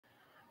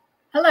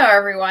Hello,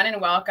 everyone, and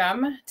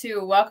welcome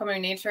to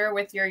Welcoming Nature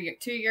with your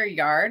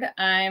yard.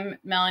 I'm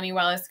Melanie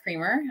Welles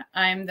Creamer.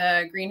 I'm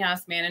the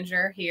greenhouse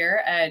manager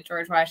here at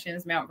George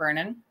Washington's Mount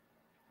Vernon.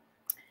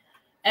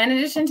 And in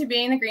addition to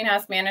being the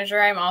greenhouse manager,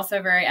 I'm also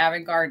a very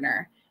avid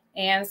gardener.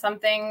 And some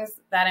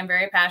things that I'm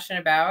very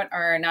passionate about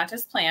are not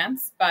just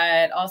plants,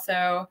 but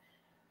also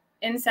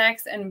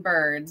insects and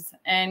birds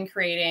and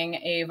creating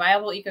a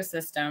viable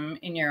ecosystem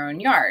in your own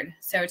yard.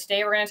 So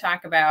today we're going to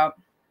talk about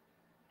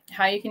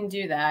how you can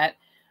do that.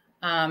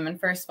 And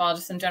first of all,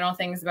 just some general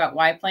things about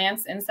why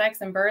plants,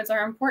 insects, and birds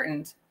are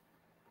important.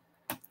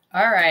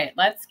 All right,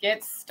 let's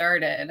get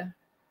started.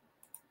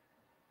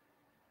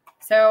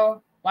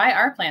 So why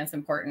are plants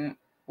important?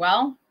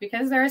 Well,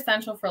 because they're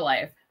essential for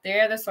life. They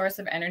are the source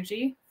of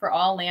energy for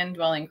all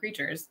land-dwelling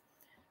creatures.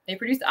 They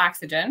produce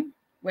oxygen,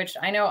 which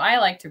I know I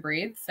like to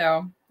breathe,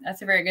 so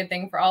that's a very good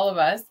thing for all of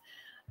us.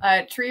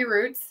 Tree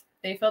roots,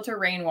 they filter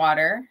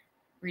rainwater,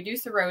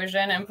 reduce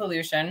erosion and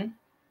pollution.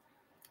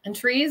 And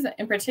trees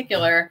in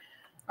particular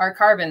are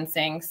carbon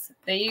sinks.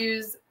 They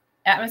use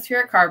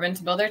atmospheric carbon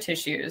to build their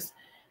tissues.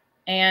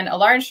 And a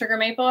large sugar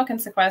maple can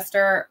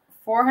sequester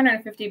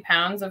 450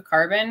 pounds of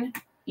carbon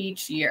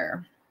each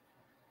year.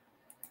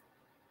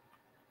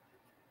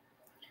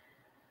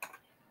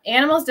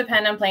 Animals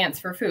depend on plants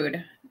for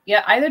food,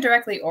 yet either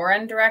directly or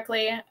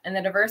indirectly, and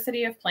the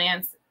diversity of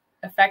plants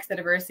affects the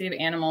diversity of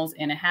animals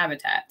in a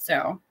habitat.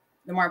 So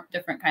the more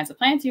different kinds of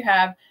plants you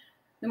have,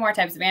 the more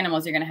types of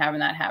animals you're going to have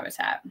in that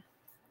habitat.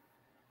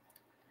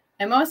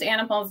 And most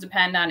animals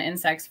depend on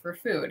insects for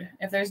food.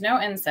 If there's no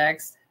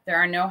insects, there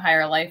are no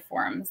higher life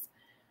forms.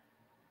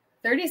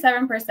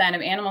 37%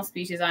 of animal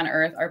species on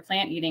Earth are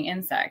plant-eating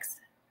insects.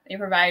 They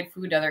provide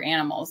food to other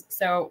animals.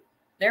 So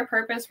their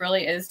purpose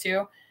really is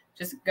to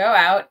just go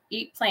out,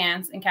 eat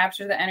plants, and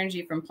capture the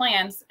energy from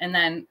plants, and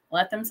then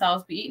let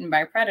themselves be eaten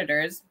by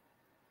predators.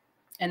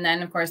 And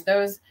then, of course,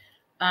 those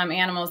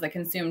animals that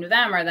consumed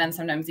them are then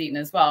sometimes eaten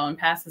as well and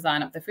passes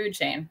on up the food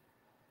chain.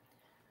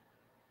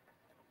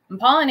 And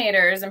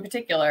pollinators in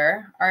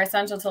particular are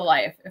essential to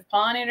life. If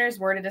pollinators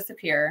were to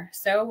disappear,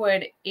 so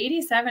would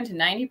 87 to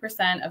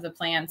 90% of the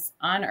plants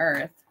on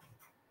Earth.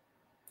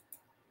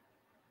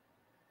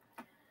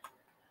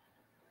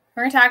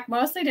 We're going to talk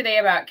mostly today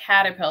about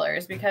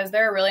caterpillars because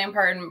they're a really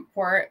important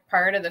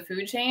part of the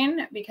food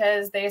chain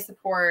because they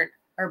support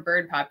our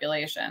bird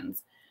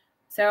populations.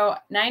 So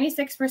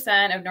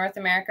 96% of North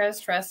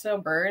America's terrestrial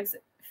birds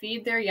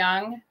feed their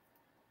young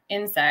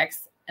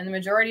insects, and the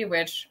majority of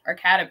which are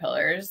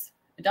caterpillars,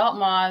 adult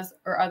moths,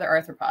 or other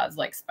arthropods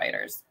like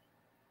spiders.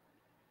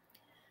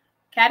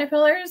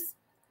 Caterpillars,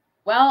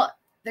 well,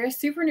 they're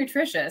super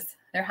nutritious.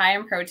 They're high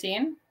in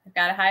protein, they've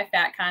got a high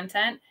fat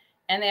content,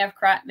 and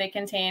they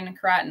contain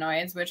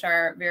carotenoids, which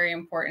are very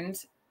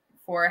important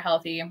for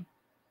healthy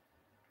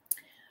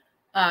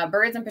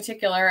birds in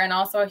particular, and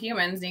also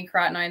humans need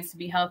carotenoids to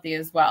be healthy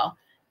as well.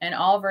 And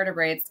all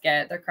vertebrates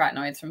get their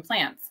carotenoids from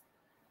plants.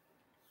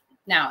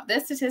 Now,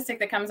 this statistic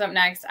that comes up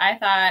next, I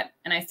thought,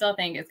 and I still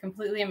think, is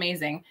completely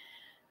amazing.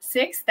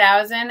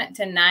 6,000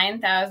 to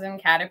 9,000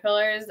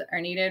 caterpillars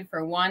are needed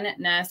for one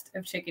nest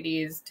of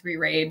chickadees to be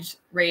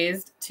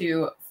raised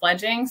to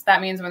fledging. So that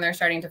means when they're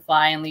starting to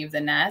fly and leave the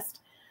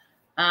nest.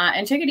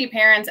 And chickadee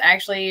parents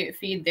actually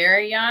feed their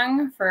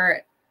young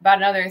for about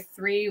another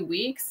 3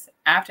 weeks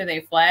after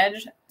they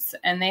fledge.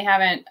 And they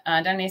haven't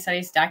done any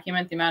studies to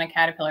document the amount of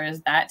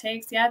caterpillars that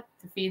takes yet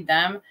to feed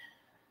them.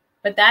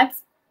 But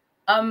that's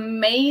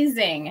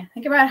amazing.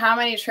 Think about how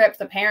many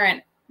trips a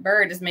parent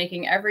bird is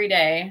making every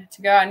day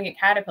to go out and get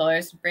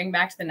caterpillars to bring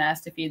back to the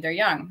nest to feed their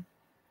young.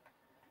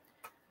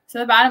 So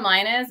the bottom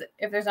line is,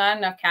 if there's not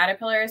enough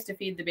caterpillars to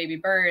feed the baby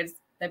birds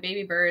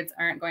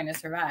aren't going to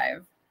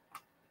survive.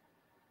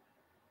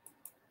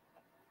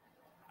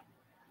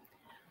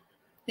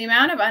 The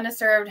amount of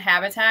undisturbed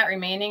habitat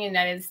remaining in the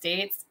United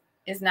States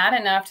is not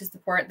enough to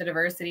support the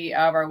diversity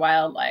of our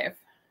wildlife.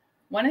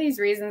 One of these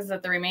reasons is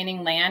that the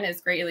remaining land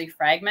is greatly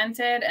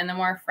fragmented, and the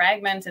more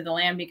fragmented the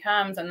land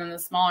becomes, and then the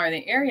smaller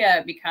the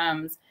area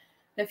becomes,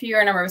 the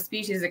fewer number of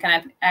species that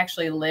can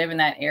actually live in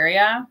that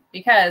area,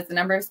 because the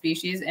number of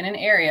species in an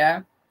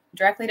area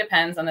directly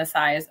depends on the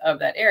size of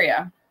that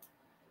area.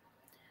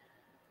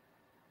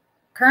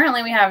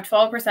 Currently, we have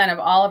 12% of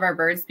all of our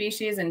bird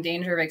species in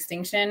danger of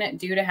extinction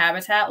due to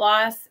habitat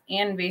loss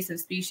and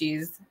invasive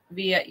species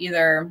via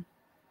either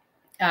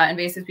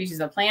invasive species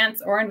of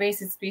plants or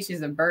invasive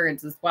species of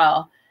birds as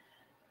well.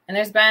 And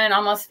there's been an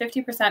almost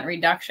 50%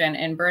 reduction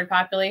in bird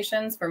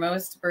populations for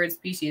most bird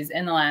species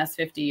in the last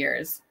 50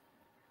 years.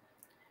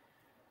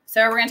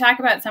 So we're going to talk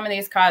about some of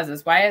these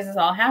causes. Why is this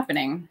all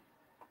happening?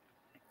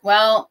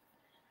 Well,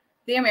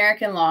 the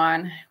American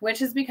lawn, which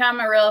has become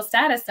a real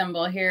status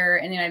symbol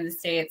here in the United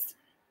States.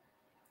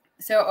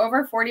 So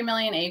over 40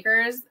 million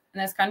acres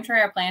in this country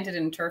are planted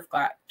in turf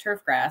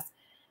grass.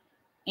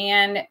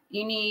 And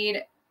you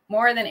need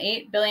more than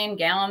 8 billion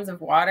gallons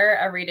of water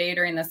every day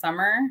during the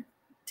summer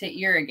to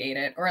irrigate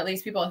it, or at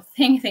least people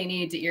think they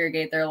need to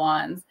irrigate their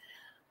lawns.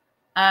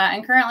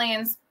 And currently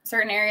in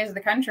certain areas of the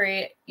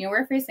country,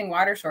 we're facing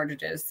water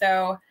shortages.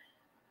 So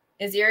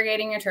Is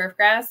irrigating your turf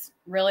grass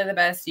really the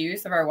best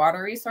use of our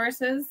water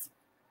resources?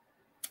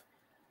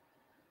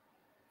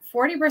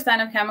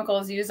 40% of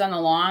chemicals used on the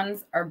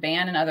lawns are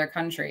banned in other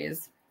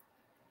countries,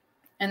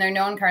 and they're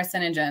known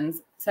carcinogens.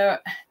 So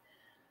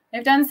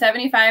they've done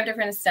 75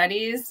 different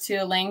studies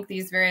to link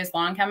these various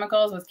lawn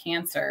chemicals with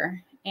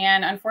cancer.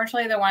 And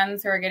unfortunately, the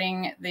ones who are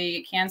getting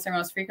the cancer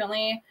most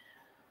frequently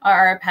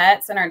are our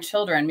pets and our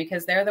children,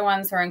 because they're the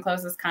ones who are in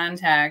closest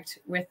contact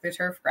with the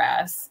turf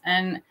grass.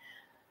 And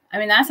I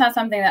mean, that's not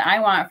something that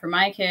I want for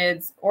my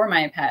kids or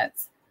my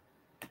pets.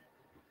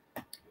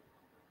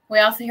 We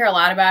also hear a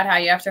lot about how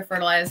you have to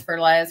fertilize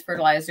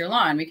your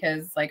lawn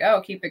because, like,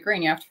 oh, keep it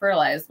green, you have to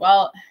fertilize.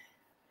 Well,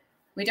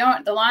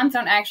 the lawns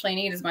don't actually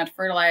need as much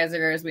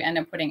fertilizer as we end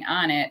up putting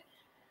on it.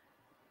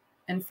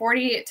 And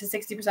 40 to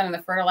 60% of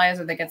the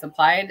fertilizer that gets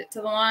applied to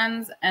the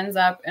lawns ends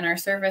up in our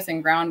surface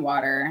and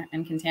groundwater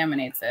and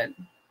contaminates it.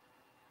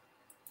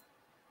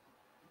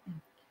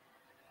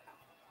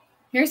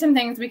 Here's some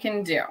things we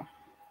can do.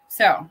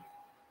 So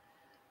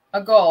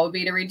a goal would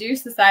be to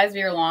reduce the size of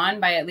your lawn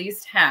by at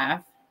least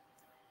half,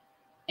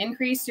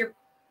 increase your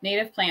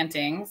native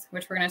plantings,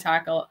 which we're going to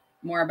talk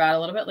more about a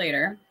little bit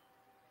later,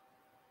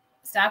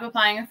 stop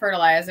applying a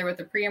fertilizer with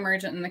the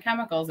pre-emergent and the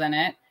chemicals in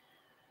it.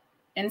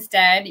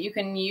 Instead, you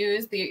can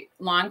use the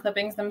lawn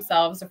clippings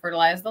themselves to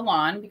fertilize the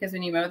lawn, because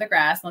when you mow the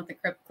grass and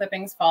let the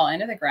clippings fall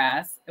into the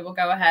grass, it will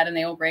go ahead and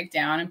they will break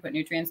down and put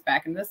nutrients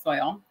back into the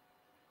soil.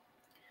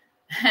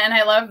 And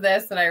I love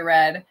this that I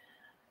read.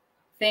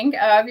 Think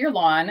of your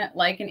lawn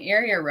like an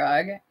area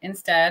rug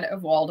instead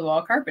of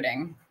wall-to-wall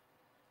carpeting.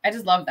 I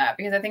just love that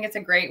because I think it's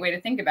a great way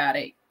to think about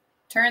it.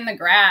 Turn the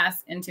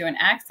grass into an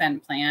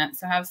accent plant.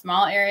 So have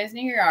small areas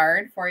in your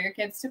yard for your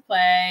kids to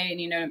play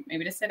and,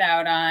 maybe to sit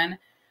out on.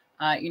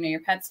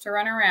 Your pets to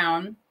run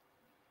around,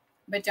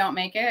 but don't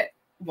make it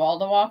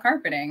wall-to-wall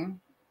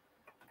carpeting.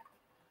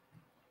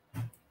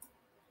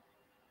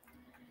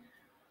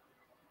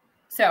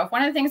 So if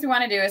one of the things we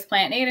want to do is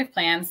plant native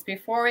plants,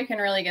 before we can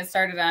really get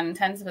started on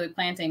intensively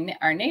planting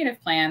our native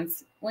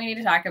plants, we need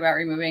to talk about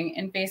removing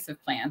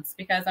invasive plants,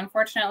 because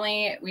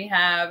unfortunately we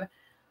have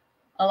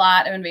a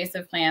lot of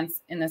invasive plants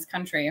in this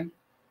country.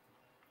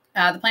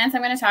 The plants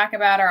I'm going to talk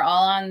about are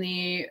all on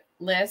the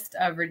list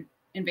of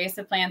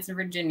invasive plants in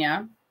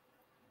Virginia.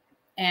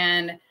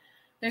 And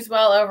there's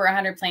well over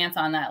 100 plants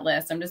on that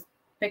list. I'm just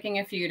picking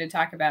a few to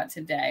talk about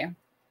today.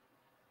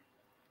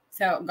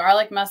 So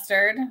garlic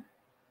mustard,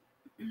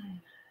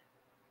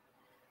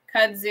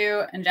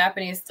 kudzu, and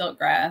Japanese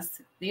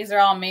stiltgrass. These are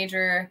all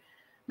major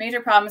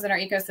problems in our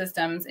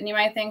ecosystems. And you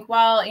might think,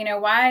 well,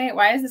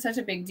 why is this such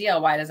a big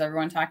deal? Why does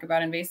everyone talk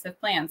about invasive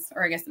plants?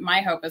 Or I guess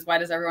my hope is, why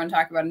does everyone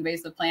talk about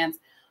invasive plants?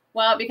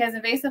 Well, because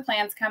invasive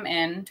plants come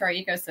into our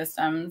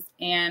ecosystems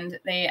and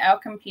they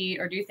outcompete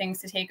or do things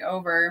to take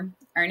over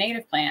our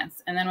native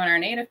plants. And then when our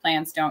native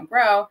plants don't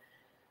grow,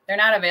 they're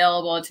not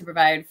available to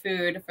provide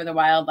food for the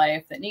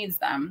wildlife that needs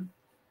them.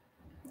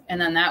 And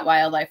then that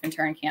wildlife in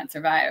turn can't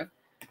survive.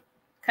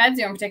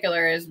 Kudzu in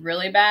particular is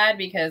really bad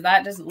because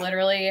that just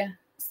literally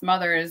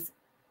smothers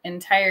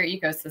entire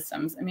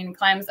ecosystems. I mean, it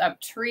climbs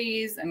up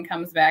trees and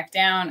comes back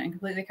down and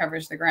completely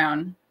covers the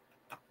ground.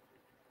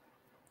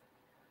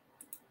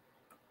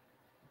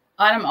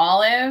 Autumn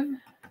olive,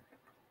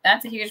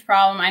 that's a huge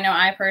problem. I know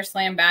I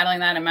personally am battling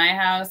that in my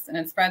house, and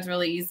it spreads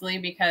really easily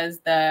because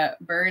the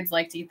birds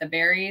like to eat the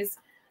berries,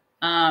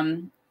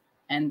 and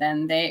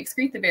then they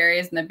excrete the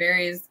berries, and the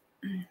berries,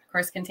 of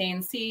course,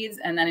 contain seeds,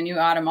 and then a new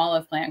autumn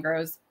olive plant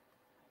grows.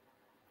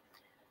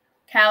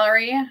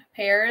 Calorie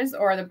pears,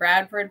 or the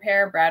Bradford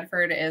pear.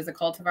 Bradford is a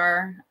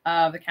cultivar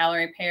of the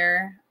calorie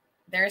pear.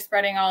 They're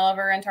spreading all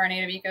over into our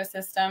native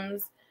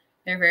ecosystems.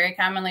 They're very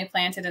commonly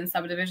planted in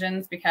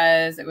subdivisions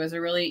because it was a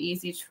really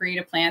easy tree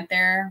to plant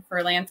there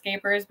for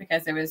landscapers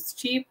because it was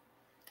cheap.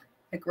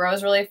 It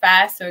grows really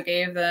fast, so it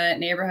gave the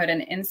neighborhood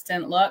an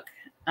instant look.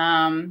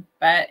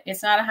 But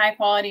it's not a high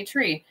quality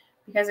tree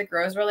because it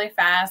grows really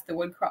fast. The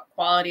wood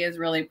quality is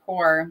really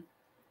poor,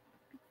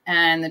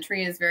 and the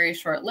tree is very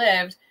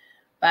short-lived,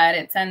 but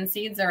it sends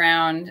seeds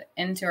around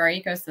into our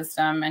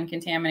ecosystem and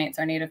contaminates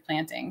our native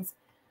plantings.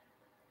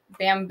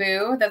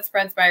 Bamboo that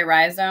spreads by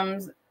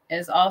rhizomes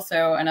is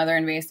also another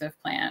invasive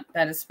plant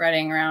that is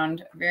spreading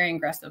around very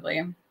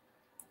aggressively.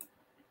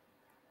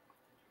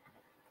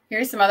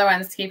 Here's some other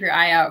ones to keep your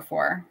eye out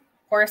for.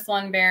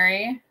 Porcelain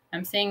berry.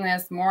 I'm seeing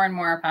this more and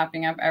more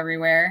popping up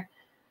everywhere.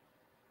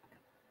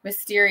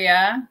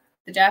 Wisteria,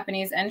 the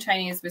Japanese and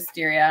Chinese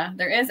wisteria.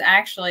 There is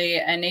actually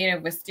a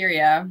native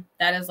wisteria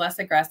that is less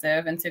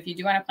aggressive. And so if you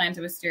do want to plant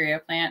a wisteria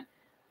plant,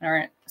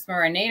 or some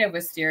more native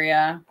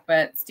wisteria,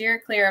 but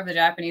steer clear of the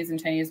Japanese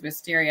and Chinese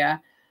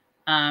wisteria.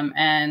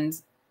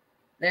 And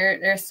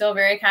they're still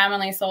very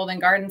commonly sold in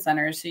garden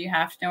centers, so you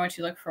have to know what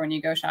you look for when you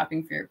go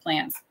shopping for your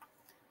plants.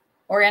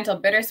 Oriental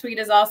bittersweet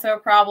is also a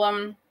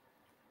problem.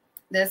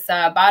 This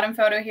bottom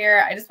photo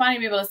here, I just want you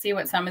to be able to see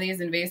what some of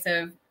these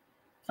invasive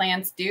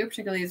plants do,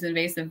 particularly these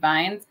invasive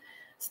vines.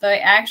 So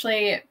they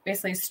actually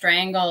basically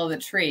strangle the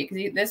tree.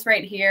 Because this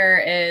right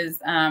here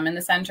is, in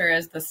the center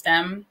is the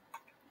stem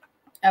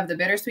of the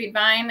bittersweet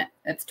vine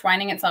that's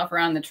twining itself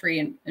around the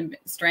tree and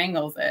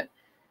strangles it.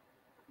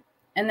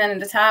 And then at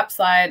the top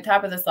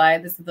of the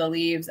slide, this is the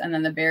leaves, and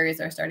then the berries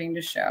are starting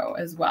to show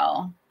as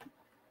well.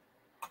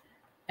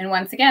 And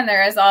once again,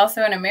 there is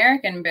also an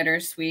American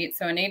bittersweet,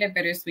 so a native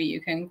bittersweet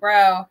you can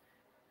grow.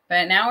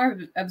 But now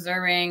we're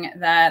observing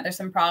that there's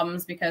some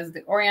problems because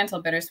the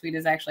Oriental bittersweet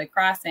is actually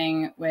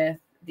crossing with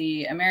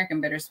the American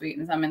bittersweet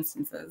in some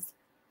instances.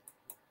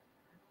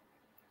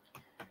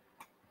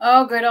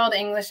 Oh, good old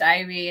English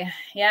ivy.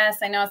 Yes,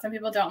 I know some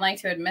people don't like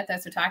to admit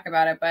this or talk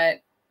about it,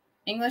 but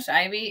English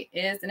ivy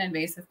is an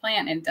invasive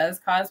plant. It does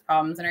cause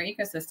problems in our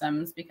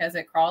ecosystems because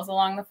it crawls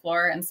along the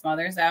floor and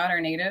smothers out our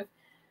native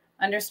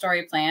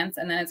understory plants,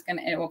 and then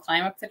it will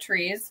climb up the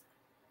trees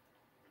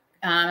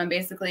and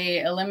basically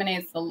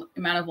eliminates the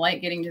amount of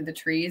light getting to the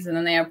trees, and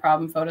then they have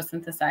problem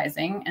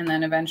photosynthesizing, and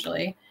then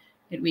eventually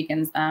it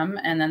weakens them,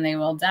 and then they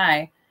will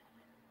die.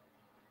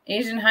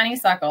 Asian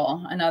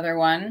honeysuckle, another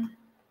one.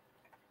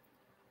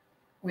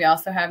 We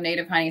also have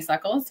native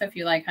honeysuckles, so if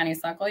you like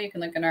honeysuckle, you can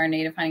look at our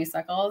native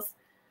honeysuckles.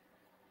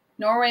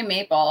 Norway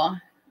maple.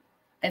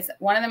 It's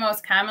one of the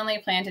most commonly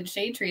planted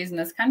shade trees in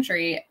this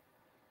country,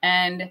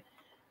 and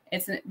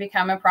it's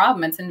become a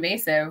problem. It's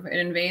invasive. It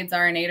invades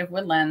our native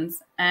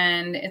woodlands.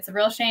 And it's a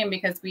real shame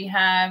because we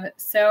have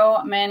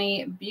so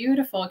many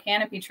beautiful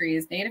canopy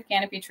trees, native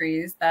canopy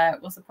trees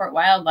that will support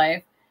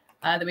wildlife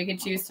that we could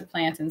choose to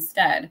plant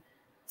instead.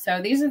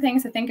 So these are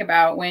things to think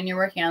about when you're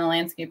working on the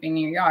landscaping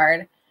in your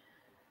yard.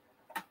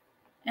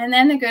 And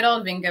then the good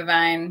old vinca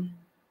vine.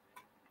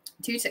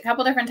 A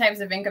couple different types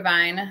of vinca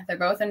vine. They're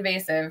both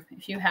invasive.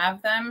 If you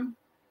have them,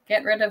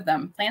 get rid of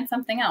them. Plant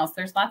something else.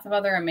 There's lots of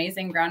other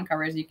amazing ground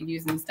covers you could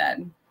use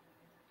instead.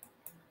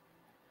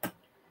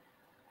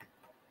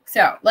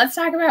 So let's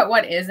talk about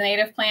what is a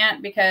native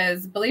plant,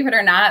 because believe it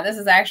or not, this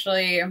is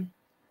actually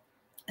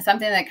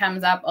something that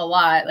comes up a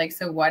lot. Like,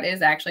 so what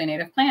is actually a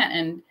native plant?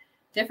 And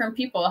different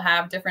people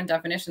have different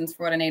definitions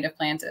for what a native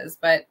plant is.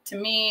 But to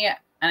me,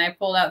 and I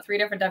pulled out 3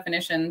 different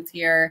definitions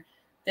here,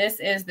 this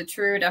is the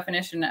true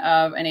definition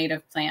of a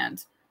native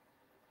plant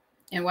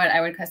and what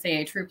I would say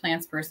a true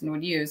plants person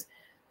would use.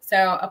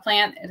 So a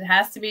plant, it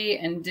has to be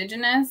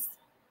indigenous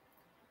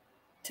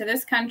to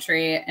this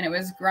country, and it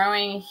was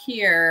growing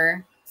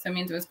here. So it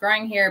means it was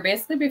growing here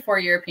basically before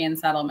European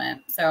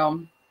settlement.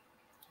 So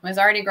it was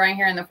already growing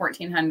here in the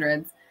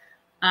 1400s.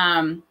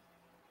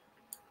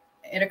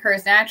 It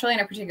occurs naturally in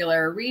a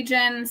particular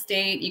region,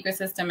 state,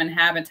 ecosystem, and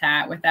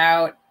habitat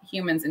without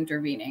humans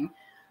intervening.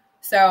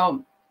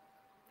 So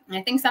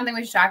I think something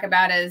we should talk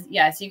about is,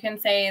 yes, you can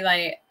say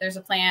like there's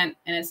a plant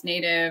and it's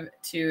native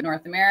to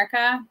North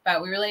America,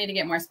 but we really need to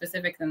get more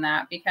specific than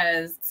that,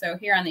 because so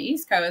here on the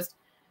East Coast,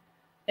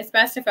 it's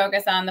best to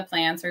focus on the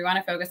plants, or we want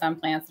to focus on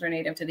plants that are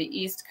native to the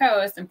East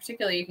Coast. And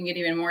particularly you can get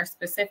even more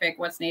specific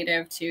what's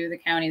native to the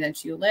county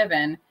that you live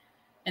in.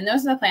 And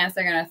those are the plants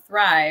that are going to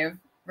thrive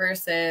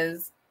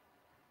versus,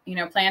 you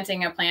know,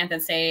 planting a plant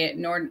that's say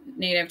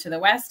native to the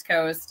West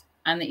Coast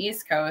on the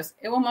East Coast.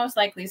 It will most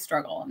likely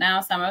struggle.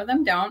 Now, some of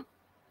them don't.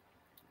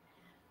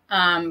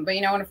 But,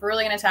 you know, if we're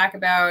really going to talk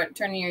about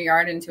turning your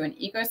yard into an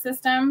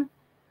ecosystem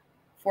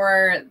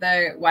for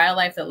the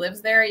wildlife that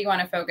lives there, you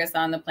want to focus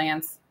on the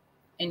plants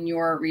in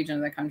your region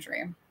of the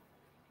country.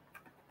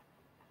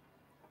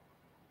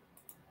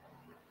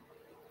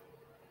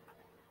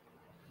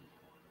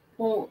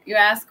 Well, you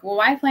ask, well,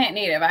 why plant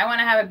native? I want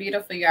to have a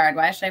beautiful yard.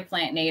 Why should I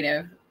plant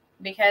native?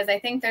 Because I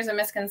think there's a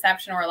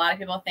misconception where a lot of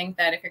people think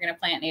that if you're going to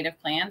plant native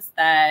plants,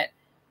 that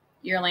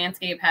your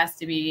landscape has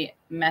to be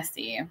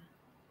messy.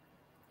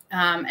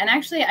 And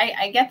actually,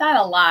 I get that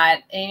a lot.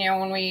 And, you know,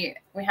 when we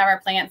have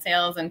our plant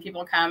sales and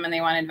people come and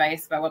they want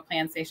advice about what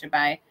plants they should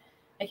buy,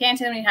 I can't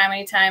tell you how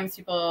many times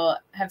people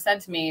have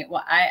said to me,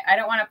 well, I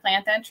don't want to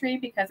plant that tree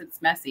because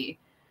it's messy.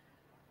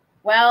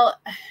 Well,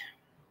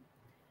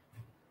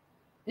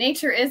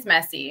 nature is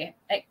messy.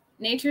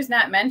 Nature's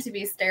not meant to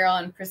be sterile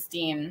and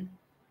pristine.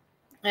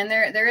 And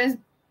there is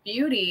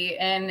beauty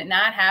in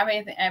not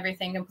having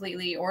everything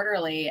completely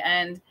orderly.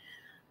 And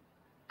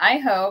I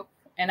hope,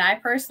 and I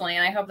personally,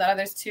 and I hope that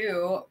others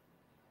too,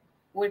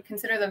 would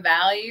consider the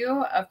value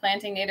of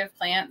planting native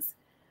plants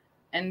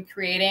and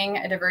creating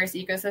a diverse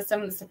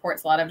ecosystem that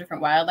supports a lot of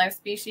different wildlife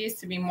species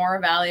to be more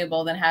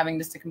valuable than having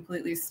just a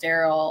completely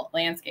sterile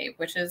landscape,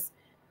 which is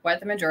what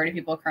the majority of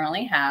people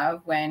currently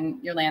have when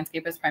your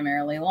landscape is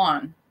primarily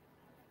lawn.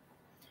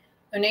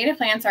 So native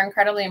plants are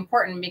incredibly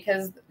important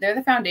because they're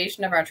the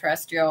foundation of our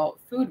terrestrial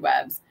food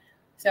webs.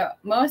 So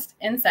most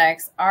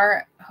insects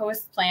are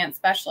host plant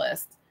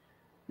specialists.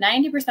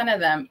 90% of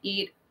them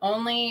eat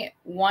only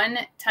one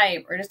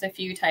type or just a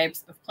few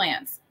types of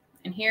plants.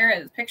 And here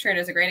is pictured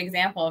as a great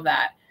example of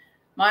that.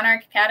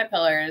 Monarch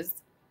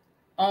caterpillars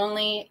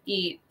only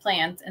eat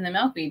plants in the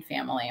milkweed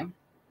family.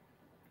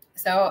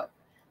 So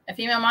the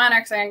female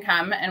monarchs are going to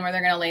come, and where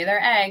they're going to lay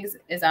their eggs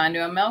is onto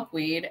a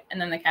milkweed,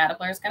 and then the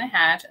caterpillar is going to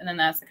hatch, and then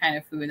that's the kind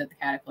of food that the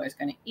caterpillar is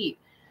going to eat.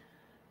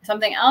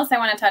 Something else I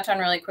want to touch on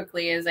really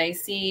quickly is I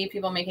see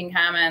people making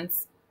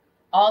comments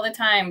all the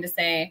time to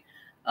say,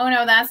 oh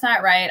no, that's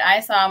not right. I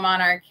saw a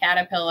monarch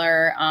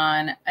caterpillar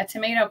on a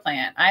tomato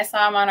plant. I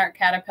saw a monarch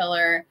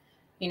caterpillar,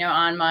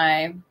 on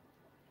my,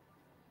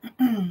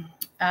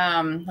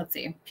 let's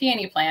see,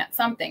 peony plant,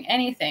 something,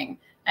 anything.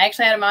 I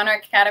actually had a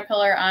monarch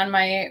caterpillar on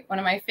one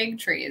of my fig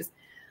trees.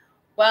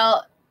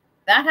 Well,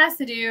 that has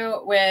to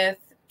do with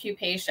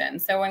pupation.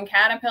 So when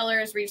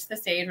caterpillars reach the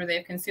stage where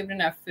they've consumed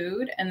enough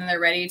food and then they're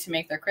ready to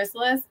make their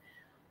chrysalis,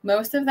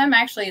 most of them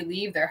actually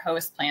leave their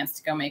host plants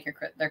to go make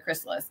their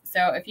chrysalis.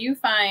 So if you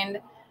find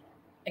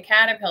a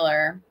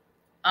caterpillar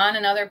on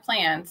another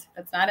plant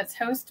that's not its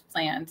host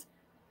plant,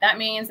 that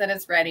means that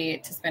it's ready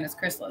to spin its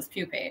chrysalis,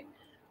 pupate.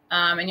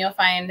 And you'll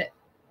find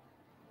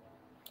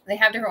they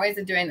have different ways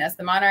of doing this.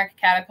 The monarch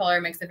caterpillar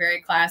makes a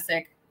very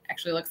classic,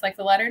 actually looks like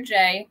the letter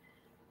J.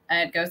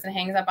 It goes and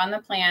hangs up on the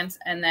plant,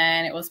 and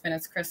then it will spin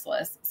its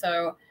chrysalis.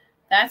 So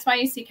that's why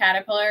you see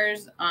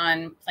caterpillars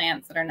on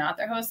plants that are not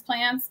their host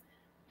plants.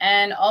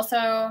 And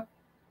also,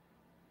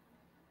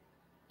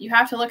 you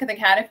have to look at the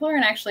caterpillar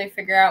and actually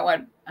figure out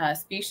what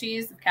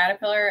species of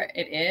caterpillar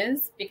it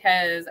is,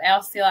 because I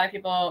also see a lot of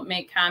people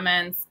make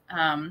comments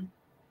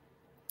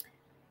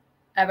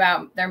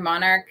about their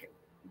monarch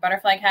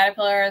butterfly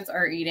caterpillars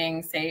are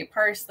eating, say,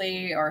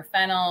 parsley or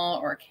fennel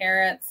or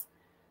carrots.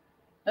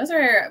 Those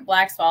are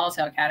black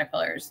swallowtail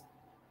caterpillars.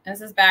 And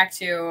this is back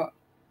to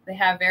they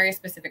have very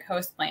specific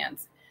host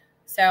plants.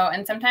 So,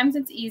 and sometimes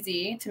it's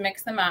easy to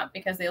mix them up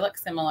because they look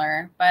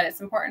similar, but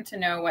it's important to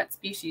know what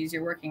species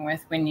you're working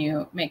with when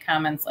you make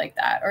comments like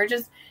that, or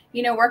just,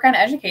 work on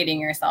educating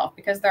yourself,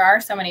 because there are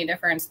so many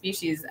different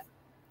species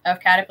of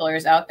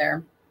caterpillars out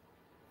there.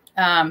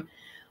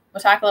 We'll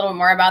talk a little bit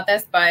more about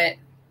this, but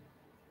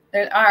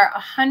there are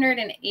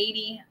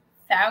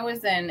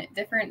 180,000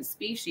 different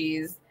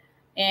species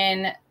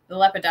in the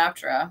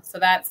Lepidoptera. So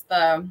that's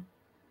the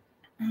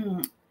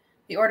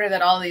order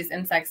that all of these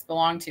insects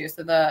belong to.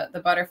 So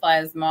the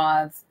butterflies,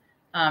 moths,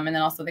 and then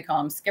also they call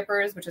them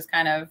skippers, which is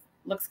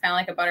looks kind of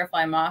like a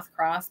butterfly moth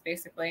cross,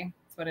 basically.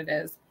 That's what it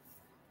is.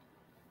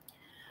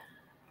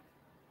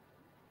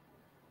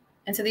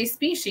 And so these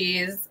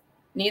species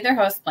need their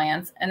host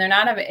plants, and they're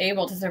not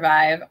able to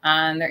survive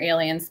on their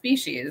alien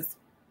species,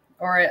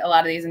 or a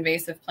lot of these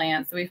invasive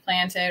plants that we've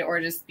planted, or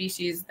just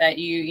species that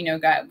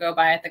go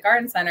by at the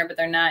garden center, but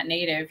they're not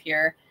native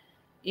here,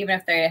 even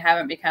if they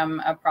haven't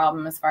become a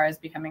problem as far as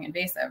becoming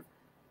invasive.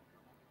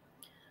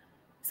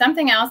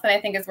 Something else that I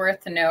think is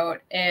worth to note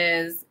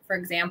is, for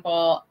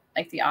example,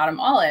 like the autumn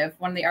olive.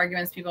 One of the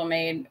arguments people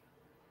make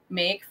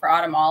for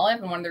autumn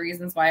olive, and one of the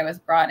reasons why it was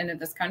brought into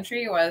this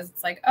country, was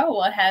it's like, oh,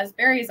 well, it has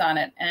berries on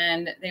it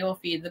and they will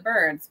feed the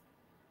birds.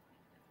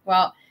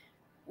 Well,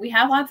 we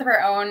have lots of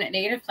our own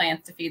native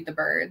plants to feed the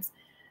birds,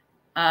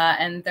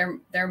 and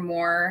they're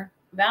more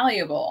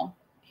valuable.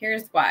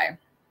 Here's why.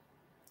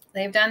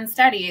 They've done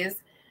studies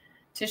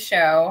to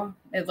show,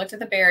 they've looked at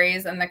the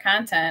berries and the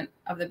content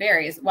of the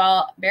berries.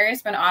 While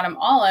berries from an autumn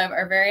olive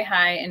are very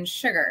high in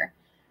sugar,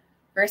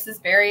 versus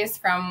berries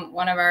from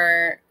one of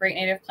our great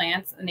native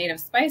plants, the native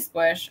spice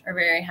bush, are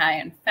very high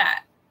in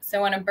fat.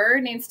 So when a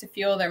bird needs to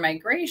fuel their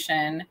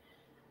migration,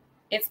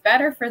 it's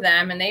better for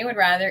them, and they would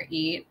rather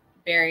eat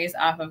berries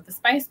off of the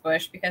spice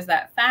bush, because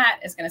that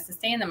fat is going to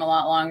sustain them a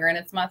lot longer, and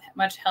it's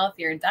much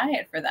healthier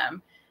diet for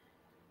them.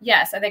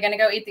 Yes, are they going to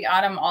go eat the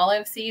autumn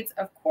olive seeds?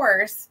 Of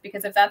course,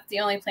 because if that's the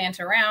only plant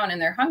around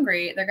and they're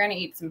hungry, they're going to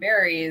eat some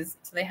berries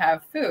so they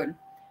have food.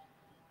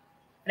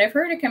 But I've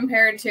heard it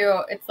compared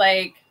to, it's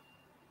like,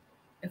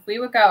 if we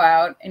would go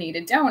out and eat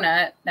a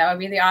donut, that would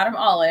be the autumn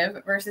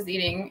olive, versus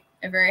eating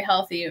a very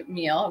healthy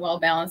meal,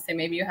 well-balanced. Say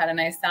maybe you had a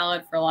nice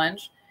salad for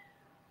lunch.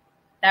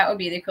 That would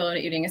be the equivalent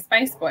of eating a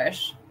spice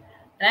bush.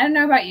 And I don't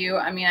know about you.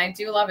 I mean, I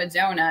do love a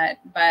donut,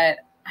 but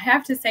I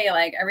have to say,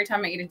 like, every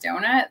time I eat a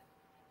donut,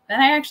 then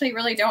I actually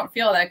really don't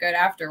feel that good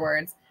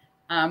afterwards.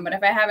 But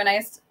if I have a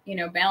nice,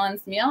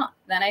 balanced meal,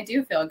 then I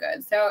do feel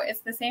good. So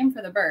it's the same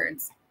for the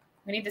birds.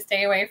 We need to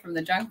stay away from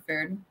the junk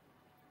food.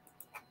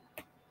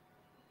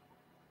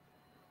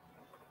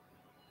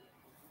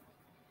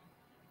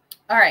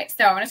 All right,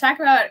 so I'm going to talk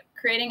about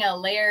creating a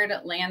layered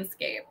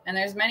landscape. And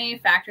there's many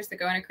factors that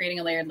go into creating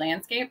a layered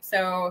landscape.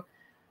 So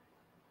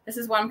this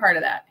is one part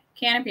of that.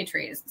 Canopy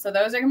trees. So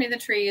those are going to be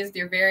the trees,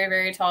 your very,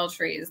 very tall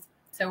trees.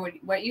 So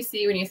what you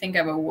see when you think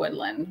of a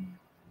woodland,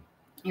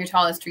 your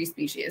tallest tree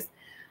species.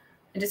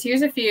 And just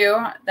here's a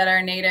few that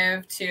are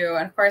native to,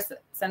 and of course,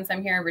 since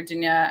I'm here in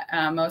Virginia,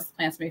 most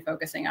plants we'll be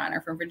focusing on are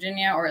from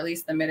Virginia, or at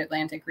least the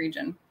mid-Atlantic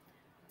region.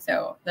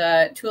 So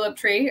the tulip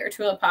tree or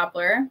tulip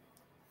poplar,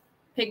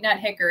 pignut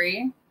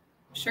hickory,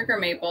 sugar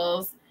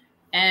maples,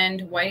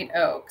 and white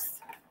oaks.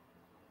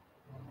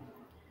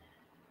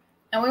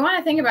 And we want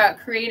to think about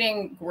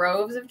creating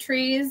groves of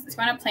trees. So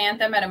we want to plant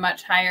them at a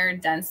much higher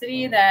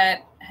density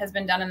that has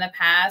been done in the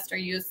past, or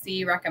you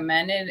see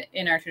recommended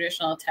in our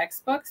traditional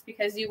textbooks,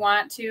 because you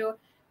want to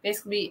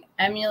basically be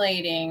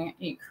emulating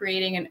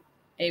creating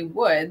a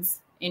woods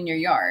in your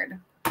yard.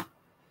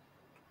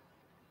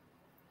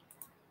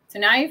 So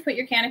now you've put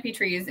your canopy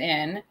trees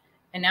in,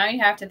 and now you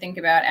have to think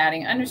about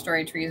adding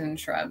understory trees and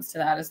shrubs to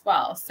that as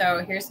well.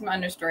 So here's some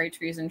understory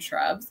trees and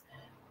shrubs.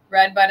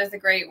 Redbud is a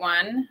great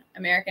one.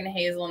 American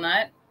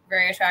hazelnut,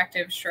 very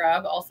attractive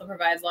shrub, also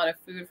provides a lot of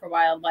food for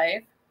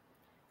wildlife.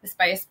 The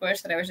spice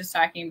bush that I was just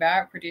talking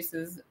about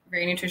produces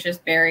very nutritious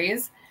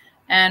berries.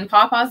 And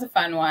pawpaw is a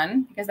fun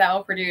one because that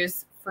will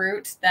produce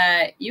fruit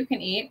that you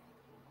can eat.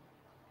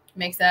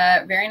 Makes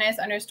a very nice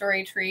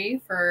understory tree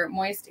for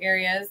moist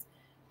areas.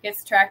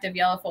 Gets attractive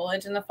yellow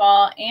foliage in the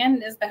fall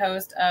and is the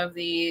host of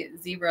the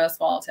zebra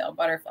swallowtail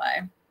butterfly.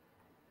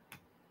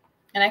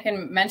 And I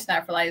can mention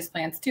that for a lot of these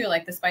plants too,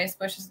 like the spice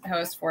bush is the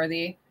host for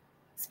the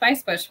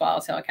spice bush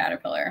swallowtail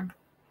caterpillar.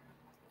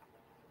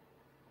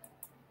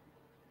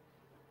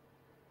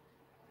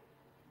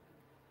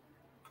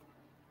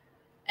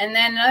 And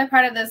then another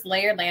part of this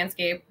layered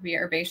landscape would be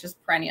herbaceous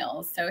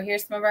perennials. So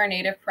here's some of our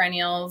native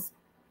perennials.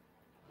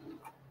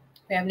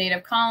 We have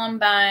native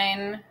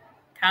columbine,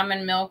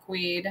 common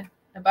milkweed,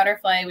 the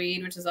butterfly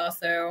weed, which is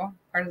also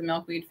part of the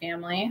milkweed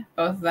family.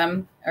 Both of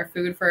them are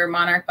food for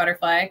monarch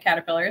butterfly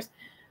caterpillars.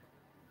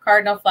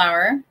 Cardinal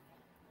flower,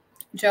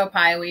 Joe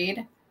Pye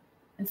weed.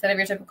 Instead of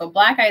your typical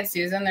black-eyed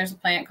Susan, there's a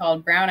plant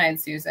called brown-eyed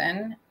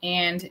Susan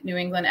and New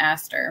England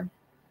aster.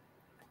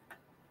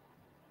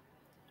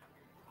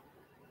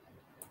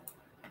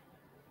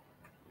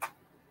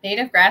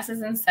 Native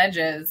grasses and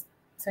sedges.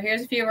 So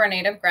here's a few of our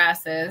native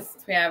grasses.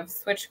 We have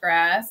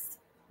switchgrass,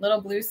 little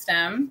blue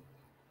stem,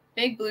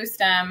 big blue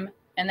stem,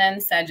 and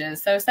then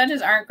sedges. So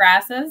sedges aren't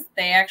grasses.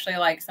 They actually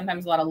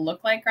sometimes a lot of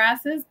look like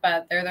grasses,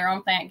 but they're their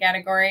own plant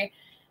category.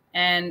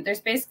 And there's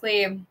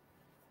basically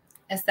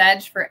a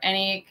sedge for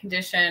any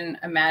condition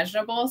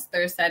imaginable. So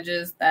there's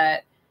sedges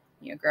that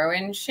grow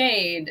in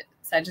shade,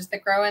 sedges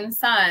that grow in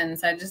sun,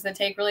 sedges that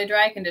take really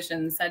dry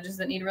conditions, sedges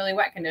that need really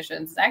wet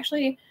conditions. It's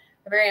actually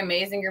a very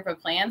amazing group of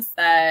plants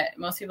that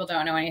most people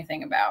don't know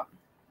anything about.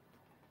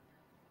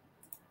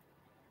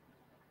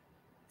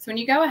 So when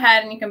you go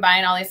ahead and you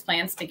combine all these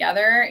plants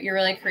together, you're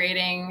really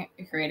creating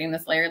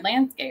this layered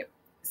landscape.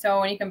 So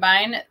when you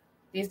combine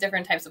these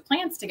different types of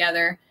plants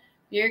together,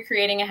 you're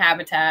creating a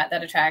habitat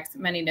that attracts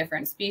many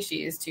different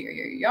species to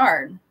your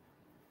yard.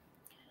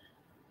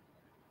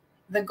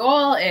 The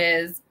goal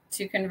is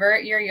to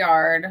convert your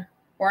yard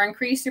or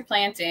increase your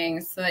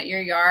plantings so that your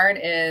yard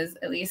is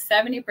at least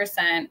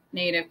 70%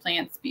 native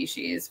plant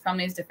species from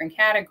these different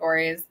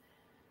categories,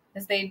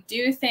 as they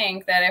do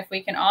think that if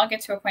we can all get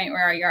to a point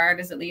where our yard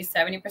is at least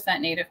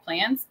 70% native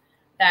plants,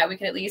 that we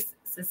could at least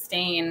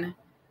sustain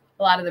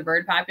a lot of the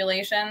bird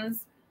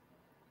populations.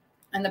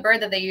 And the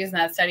bird that they use in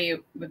that study,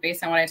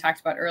 based on what I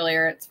talked about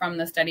earlier, it's from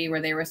the study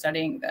where they were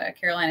studying the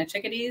Carolina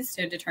chickadees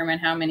to determine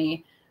how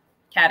many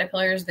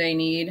caterpillars they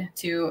need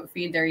to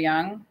feed their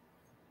young.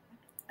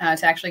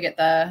 To actually get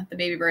the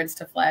baby birds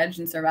to fledge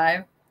and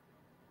survive.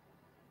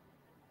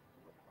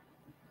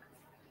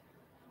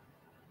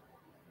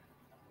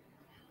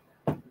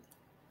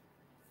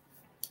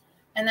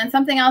 And then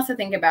something else to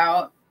think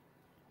about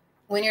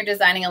when you're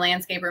designing a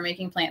landscape or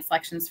making plant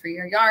selections for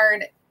your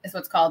yard is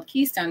what's called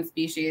keystone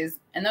species.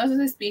 And those are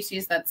the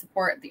species that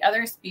support the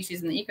other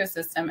species in the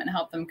ecosystem and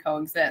help them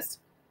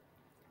coexist.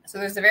 So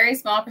there's a very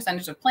small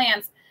percentage of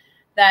plants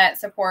that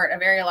support a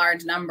very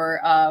large number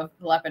of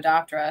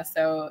Lepidoptera,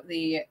 so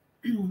the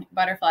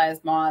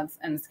butterflies, moths,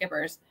 and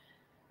skippers.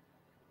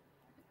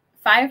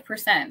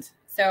 5%.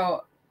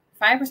 So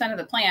 5% of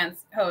the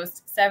plants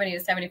host 70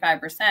 to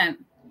 75%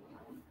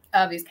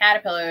 of these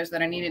caterpillars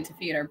that are needed to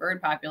feed our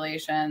bird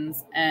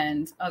populations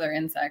and other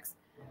insects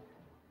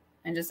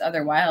and just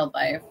other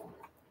wildlife.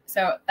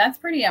 So that's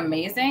pretty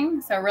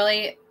amazing. So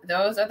really,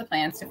 those are the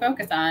plants to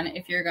focus on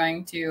if you're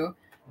going to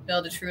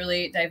build a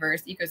truly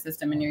diverse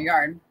ecosystem in your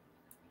yard.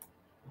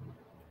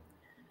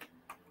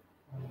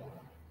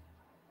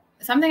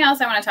 Something else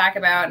I want to talk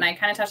about, and I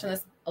kind of touched on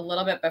this a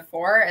little bit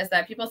before, is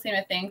that people seem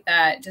to think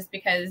that just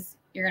because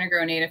you're going to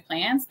grow native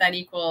plants, that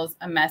equals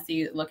a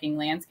messy looking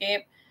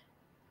landscape.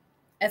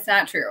 It's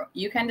not true.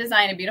 You can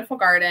design a beautiful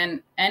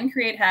garden and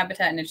create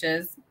habitat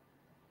niches,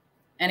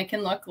 and it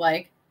can look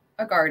like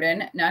a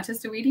garden, not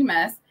just a weedy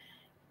mess.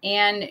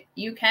 And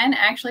you can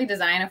actually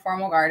design a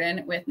formal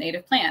garden with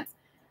native plants.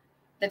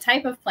 The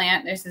type of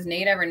plant, this is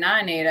native or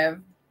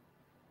non-native,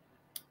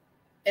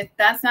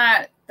 that's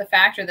not the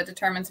factor that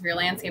determines if your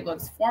landscape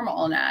looks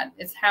formal or not.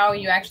 It's how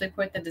you actually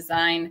put the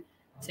design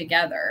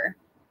together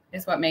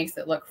is what makes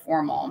it look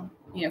formal.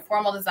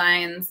 Formal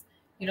designs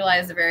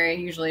utilize a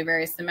usually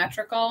very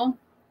symmetrical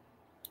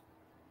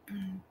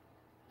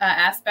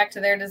aspect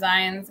to their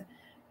designs,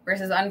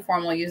 versus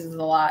informal uses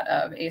a lot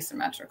of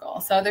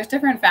asymmetrical. So there's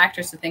different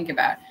factors to think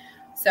about.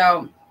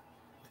 So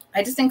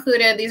I just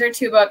included, these are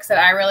 2 books that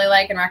I really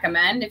like and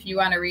recommend if you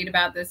want to read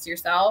about this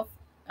yourself.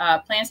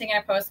 Planting in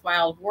a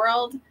Post-Wild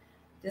World,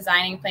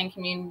 Designing Plant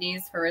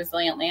Communities for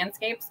Resilient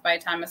Landscapes by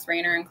Thomas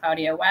Rayner and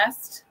Claudia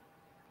West.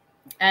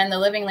 And The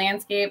Living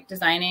Landscape,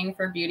 Designing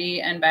for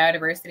Beauty and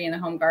Biodiversity in the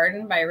Home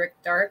Garden by Rick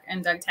Dark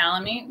and Doug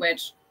Tallamy,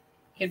 which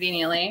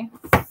conveniently,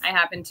 I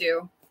happen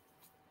to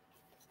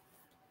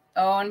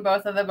own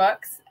both of the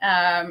books.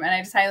 And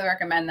I just highly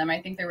recommend them.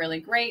 I think they're really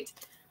great.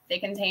 They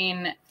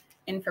contain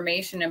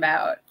information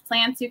about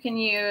plants you can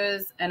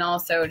use and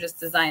also just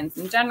designs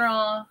in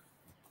general.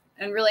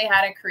 and really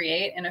how to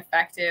create an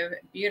effective,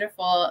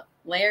 beautiful,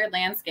 layered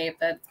landscape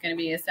that's going to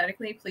be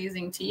aesthetically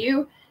pleasing to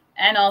you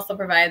and also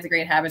provides a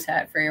great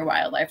habitat for your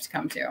wildlife to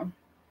come to.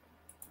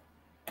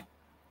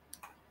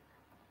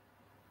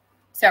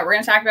 So we're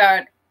going to talk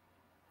about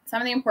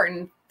some of the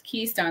important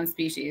keystone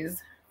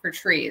species for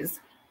trees.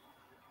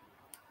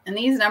 And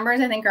these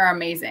numbers I think are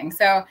amazing.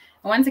 So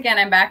once again,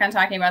 I'm back on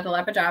talking about the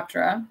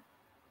Lepidoptera.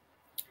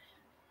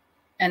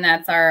 And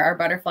that's our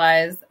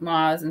butterflies,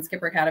 moths, and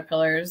skipper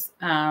caterpillars,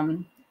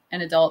 and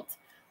adults.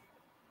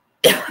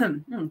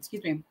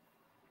 Excuse me.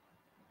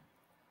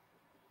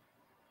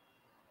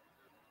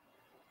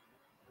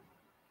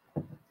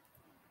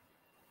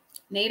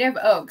 Native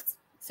oaks.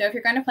 So if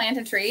you're going to plant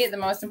a tree, the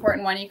most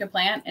important one you can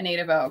plant, a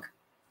native oak.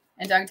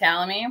 And Doug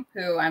Tallamy,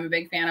 who I'm a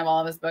big fan of all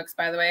of his books,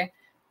 by the way.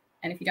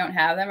 And if you don't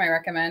have them, I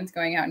recommend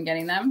going out and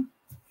getting them.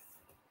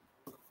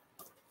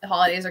 The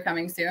holidays are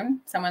coming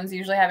soon. Someone's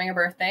usually having a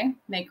birthday.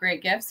 Make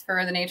great gifts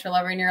for the nature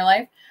lover in your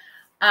life.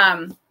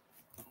 So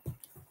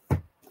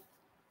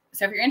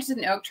if you're interested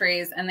in oak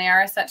trees, and they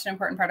are such an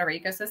important part of our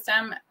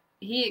ecosystem,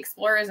 he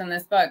explores in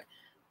this book,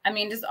 I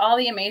mean, just all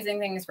the amazing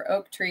things for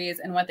oak trees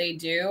and what they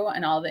do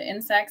and all the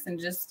insects and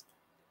just,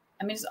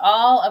 I mean, just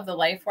all of the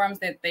life forms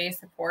that they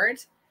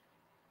support.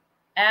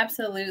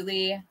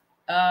 Absolutely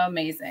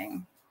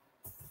amazing.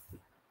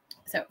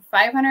 So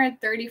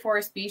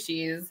 534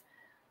 species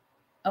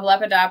of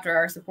Lepidoptera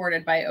are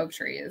supported by oak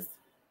trees.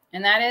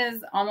 And that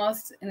is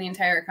almost in the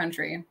entire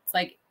country. It's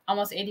like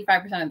almost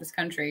 85% of this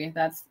country.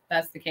 That's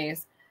the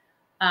case.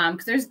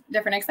 Because there's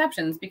different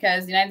exceptions,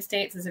 because the United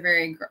States is a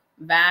very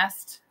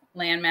vast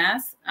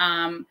landmass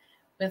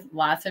with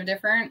lots of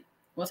different,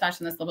 we'll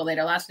touch on this a little bit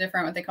later, lots of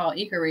different what they call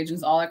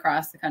ecoregions all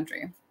across the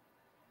country.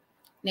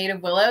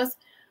 Native willows,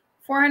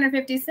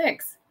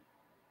 456.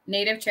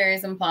 Native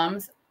cherries and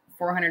plums,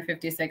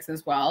 456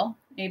 as well.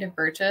 Native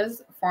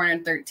birches,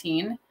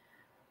 413.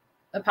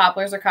 The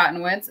poplars or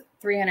cottonwoods,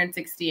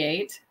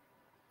 368.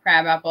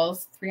 Crab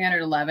apples,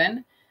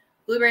 311.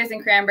 Blueberries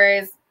and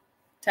cranberries,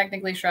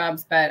 technically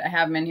shrubs, but I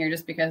have them in here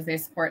just because they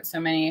support so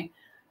many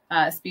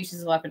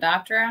species of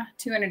Lepidoptera,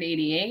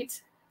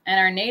 288. And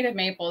our native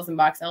maples and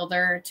box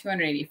elder,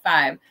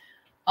 285.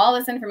 All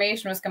this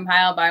information was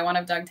compiled by one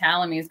of Doug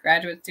Tallamy's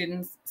graduate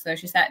students. So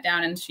she sat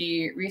down and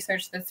she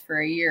researched this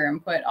for a year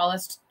and put all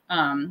this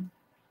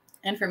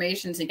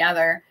information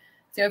together.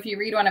 So if you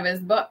read one of his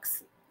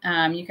books,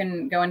 you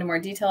can go into more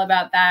detail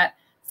about that.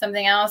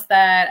 Something else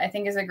that I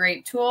think is a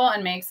great tool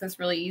and makes this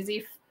really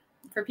easy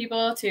for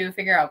people to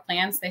figure out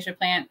plants they should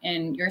plant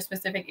in your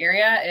specific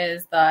area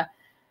is the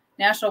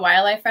National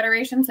Wildlife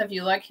Federation. So if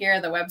you look here,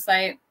 the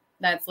website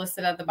that's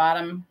listed at the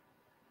bottom,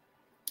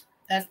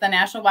 that's the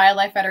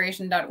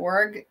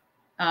nationalwildlifefederation.org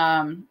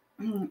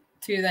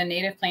to the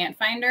native plant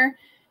finder.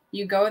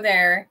 You go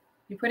there,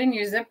 you put in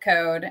your zip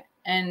code,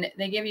 and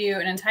they give you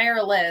an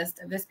entire list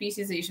of the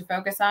species that you should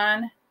focus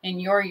on in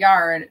your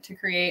yard to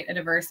create a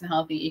diverse and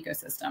healthy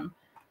ecosystem.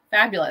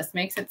 Fabulous.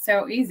 Makes it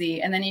so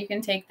easy. And then you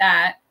can take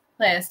that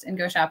list and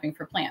go shopping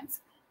for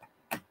plants.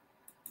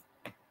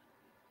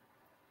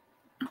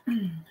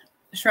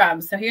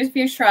 Shrubs. So here's a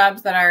few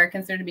shrubs that are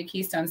considered to be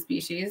keystone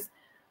species.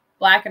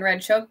 Black and red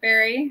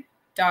chokeberry,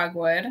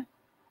 dogwood,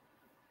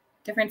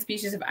 different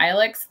species of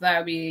ilex. That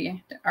would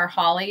be our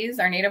hollies,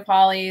 our native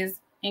hollies,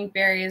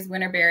 inkberries,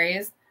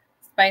 winterberries,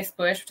 spice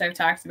bush, which I've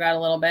talked about a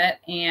little bit.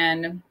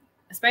 And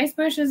spice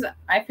bush is,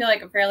 I feel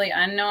like, a fairly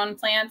unknown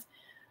plant,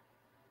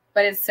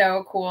 but it's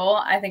so cool.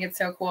 I think it's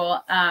so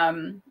cool.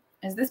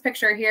 As this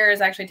picture here is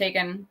actually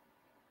taken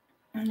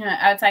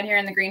outside here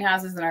in the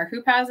greenhouses and our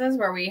hoop houses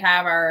where we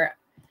have our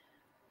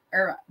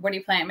woody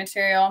plant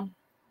material.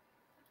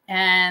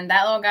 And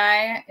that little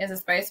guy is a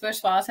spice bush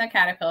swallowtail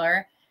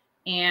caterpillar.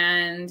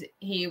 And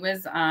he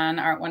was on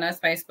one of the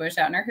spice bush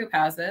out in our hoop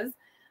houses.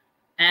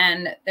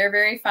 And they're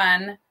very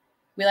fun.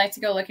 We like to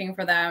go looking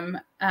for them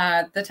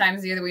the times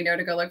of the year that we know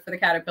to go look for the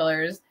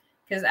caterpillars,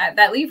 because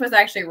that leaf was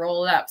actually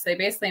rolled up. So they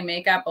basically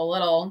make up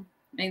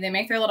they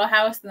make their little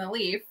house in the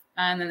leaf,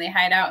 and then they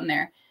hide out in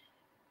there.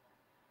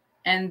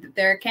 And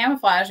they're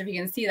camouflage, if you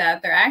can see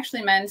that. They're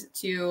actually meant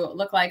to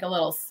look like a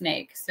little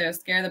snake. So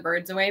scare the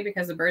birds away,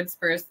 because the birds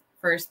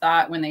first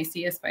thought when they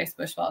see a spice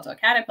bush swallowtail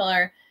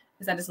caterpillar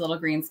is that it's a little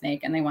green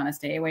snake and they want to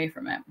stay away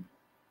from it.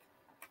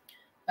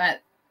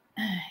 But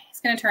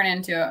he's going to turn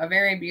into a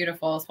very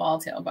beautiful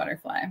swallowtail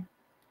butterfly.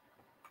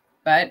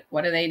 But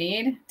what do they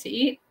need to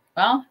eat?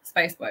 Well,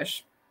 spice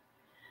bush.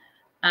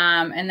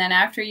 And then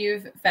after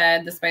you've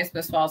fed the spice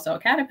bush swallowtail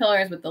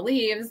caterpillars with the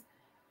leaves,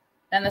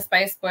 then the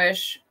spice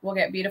bush will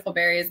get beautiful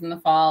berries in the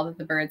fall that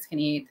the birds can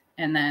eat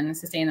and then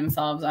sustain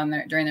themselves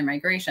during their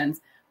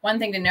migrations. One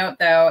thing to note,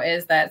 though,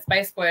 is that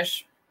spice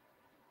bush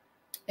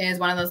is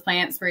one of those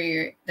plants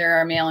where there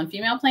are male and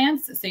female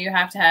plants. So you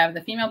have to have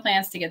the female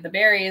plants to get the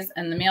berries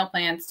and the male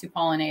plants to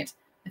pollinate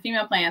the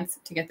female plants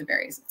to get the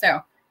berries. So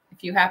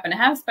if you happen to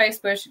have spice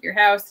bush at your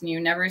house and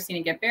you've never seen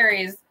it get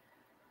berries,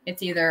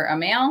 it's either a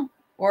male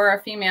or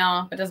a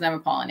female, but doesn't have a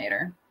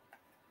pollinator.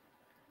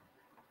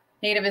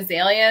 Native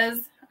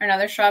azaleas are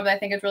another shrub that I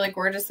think is really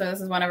gorgeous. So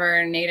this is one of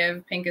our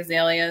native pink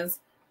azaleas.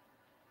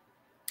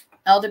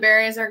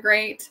 Elderberries are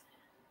great,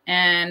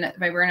 and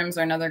viburnums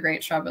are another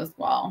great shrub as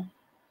well.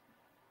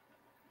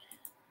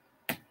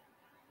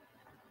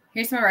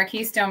 Here's some of our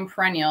keystone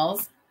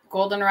perennials: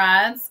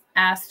 goldenrods,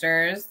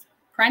 asters,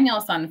 perennial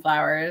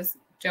sunflowers,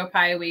 Joe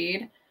Pye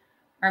weed,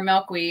 our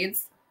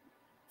milkweeds,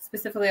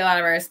 specifically a lot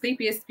of our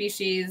Asclepias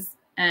species,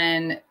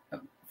 and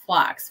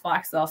phlox.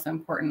 Phlox is also an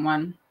important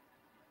one.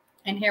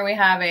 And here we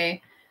have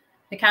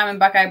the common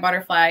buckeye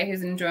butterfly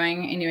who's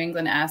enjoying a New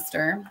England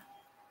aster.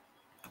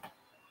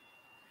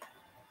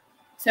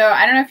 So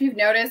I don't know if you've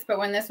noticed, but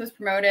when this was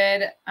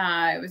promoted,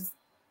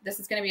 this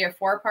is going to be a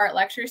 4-part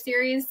lecture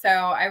series. So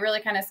I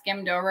really kind of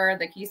skimmed over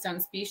the keystone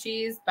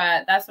species,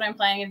 but that's what I'm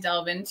planning to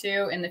delve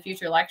into in the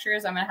future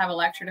lectures. I'm going to have a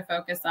lecture to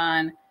focus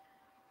on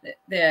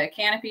the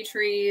canopy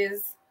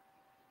trees,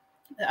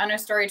 the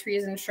understory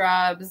trees and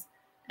shrubs,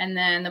 and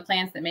then the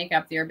plants that make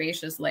up the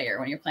herbaceous layer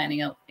when you're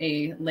planning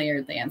a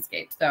layered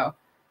landscape. So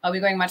I'll be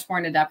going much more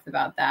into depth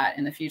about that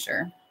in the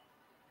future.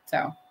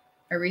 So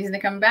a reason to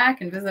come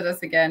back and visit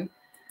us again.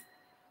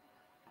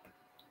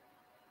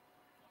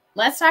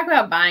 Let's talk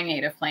about buying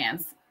native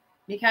plants,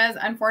 because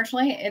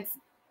unfortunately it's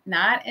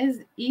not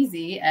as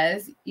easy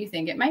as you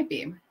think it might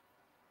be.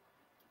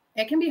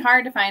 It can be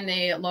hard to find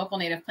a local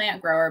native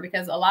plant grower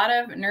because a lot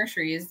of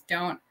nurseries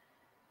don't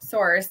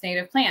source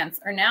native plants,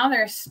 or now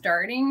they're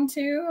starting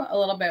to a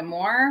little bit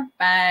more,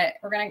 but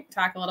we're going to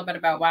talk a little bit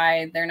about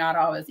why they're not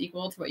always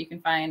equal to what you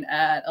can find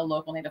at a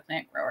local native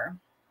plant grower.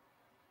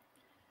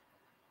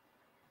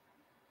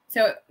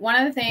 So one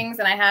of the things,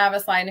 and I have a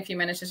slide in a few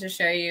minutes just to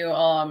show you,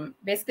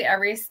 basically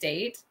every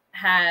state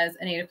has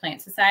a native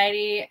plant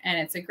society, and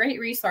it's a great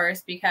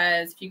resource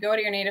because if you go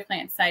to your native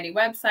plant society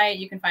website,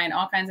 you can find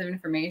all kinds of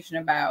information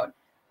about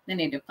the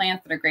native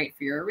plants that are great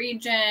for your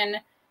region,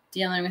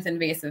 dealing with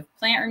invasive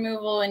plant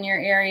removal in your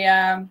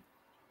area.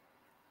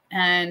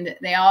 And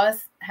they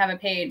always have a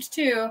page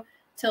too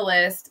to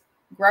list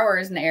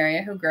growers in the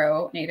area who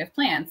grow native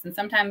plants. And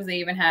sometimes they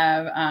even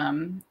have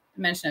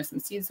mention of some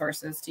seed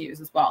sources to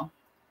use as well.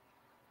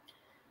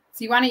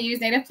 So you want to use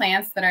native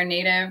plants that are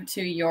native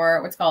to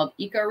your what's called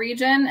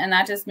ecoregion. And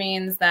that just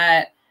means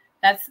that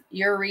that's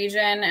your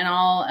region and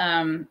all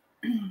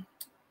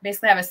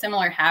basically have a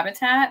similar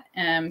habitat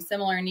and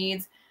similar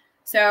needs.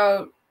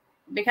 So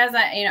because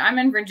I'm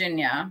in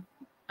Virginia,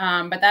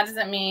 but that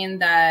doesn't mean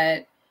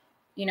that,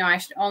 I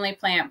should only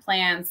plant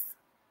plants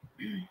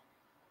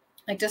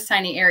like just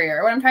tiny area.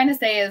 Or what I'm trying to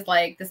say is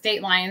like the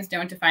state lines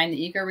don't define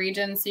the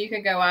ecoregion. So you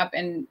could go up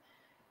and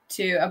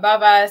to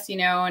above us,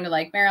 into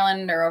like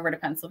Maryland or over to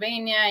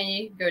Pennsylvania, and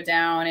you can go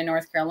down in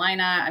North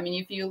Carolina. I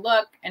mean, if you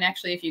look, and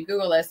actually if you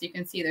Google this, you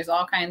can see there's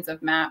all kinds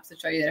of maps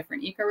that show you the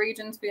different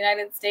ecoregions for the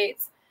United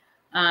States.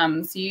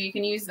 So you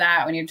can use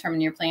that when you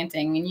determine your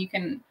planting, and you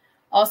can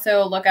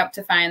also look up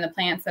to find the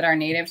plants that are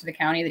native to the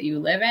county that you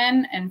live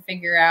in and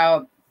figure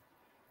out,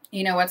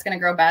 what's going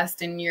to grow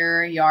best in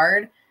your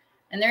yard.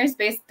 And there is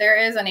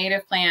a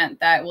native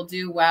plant that will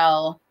do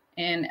well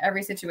in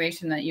every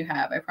situation that you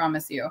have, I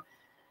promise you.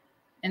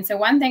 And so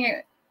one of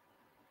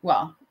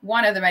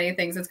the many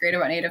things that's great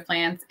about native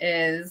plants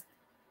is,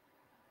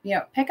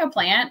 pick a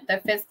plant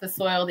that fits the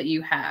soil that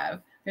you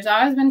have. There's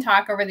always been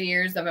talk over the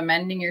years of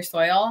amending your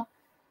soil.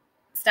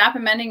 Stop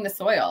amending the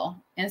soil.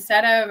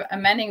 Instead of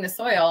amending the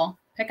soil,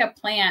 pick a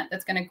plant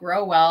that's going to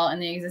grow well in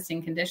the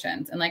existing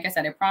conditions. And like I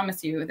said, I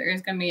promise you, there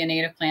is going to be a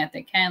native plant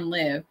that can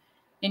live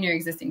in your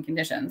existing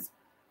conditions.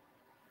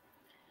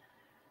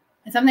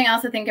 And something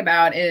else to think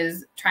about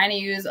is trying to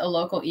use a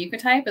local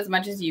ecotype as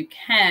much as you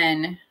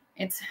can.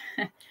 It's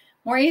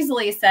more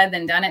easily said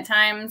than done at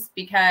times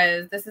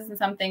because this isn't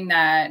something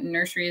that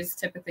nurseries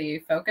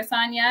typically focus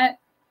on yet.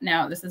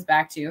 Now, this is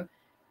back to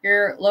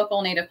your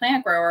local native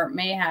plant grower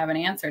may have an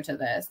answer to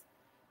this.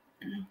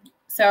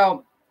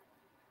 So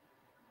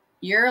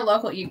your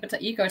local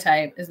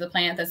ecotype is the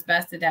plant that's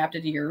best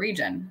adapted to your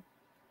region.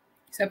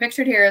 So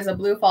pictured here is a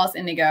blue false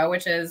indigo,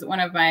 which is one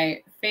of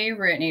my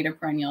favorite native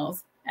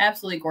perennials.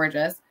 Absolutely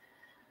gorgeous.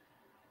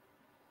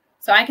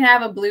 So I can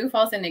have a blue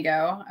false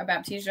indigo, a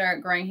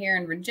Baptisia growing here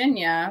in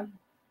Virginia,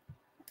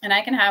 and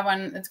I can have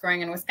one that's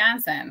growing in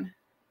Wisconsin.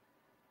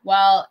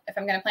 Well, if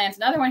I'm going to plant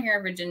another one here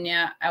in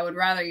Virginia, I would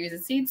rather use a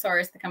seed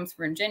source that comes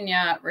from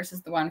Virginia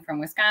versus the one from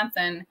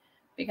Wisconsin,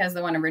 because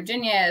the one in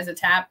Virginia is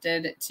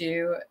adapted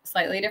to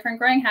slightly different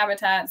growing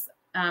habitats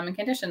and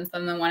conditions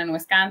than the one in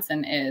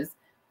Wisconsin is.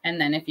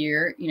 And then if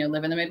you're,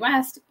 live in the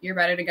Midwest, you're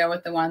better to go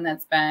with the one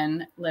that's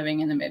been living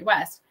in the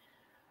Midwest.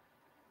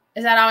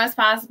 Is that always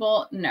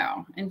possible?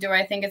 No. And do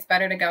I think it's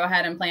better to go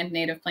ahead and plant a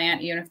native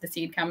plant, even if the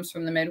seed comes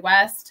from the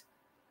Midwest,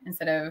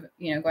 instead of,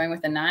 going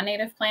with a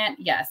non-native plant?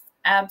 Yes,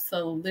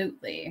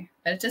 absolutely.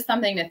 But it's just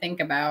something to think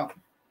about.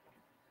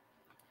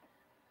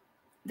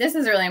 This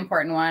is a really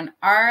important one.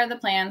 Are the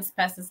plants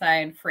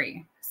pesticide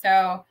free?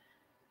 So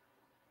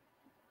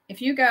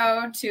if you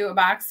go to a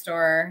box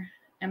store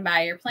and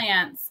buy your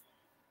plants,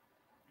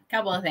 a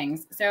couple of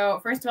things. So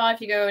first of all, if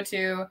you go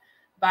to a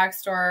box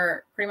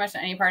store pretty much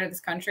in any part of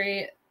this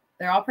country,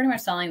 they're all pretty much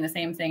selling the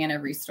same thing in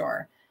every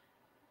store.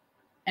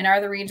 And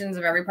are the regions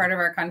of every part of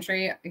our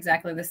country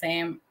exactly the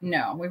same?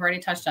 No, we've already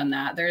touched on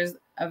that. There's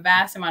a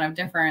vast amount of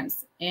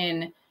difference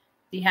in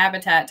the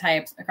habitat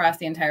types across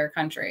the entire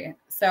country.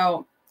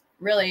 So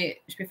really, you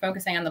should be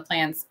focusing on the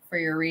plants for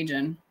your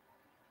region.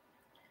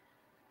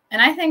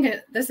 And I think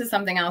this is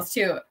something else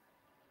too.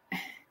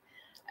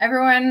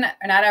 Everyone,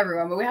 or not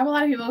everyone, but we have a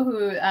lot of people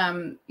who,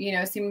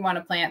 seem to want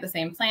to plant the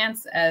same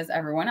plants as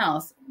everyone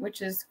else,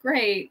 which is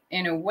great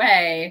in a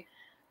way.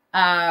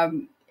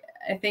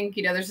 I think,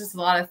 there's just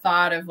a lot of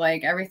thought of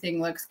like everything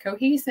looks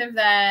cohesive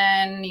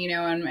then,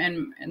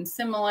 and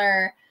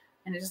similar,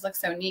 and it just looks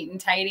so neat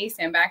and tidy.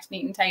 So I'm back to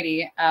neat and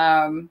tidy.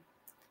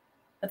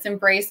 Let's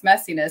embrace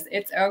messiness.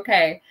 It's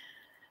okay.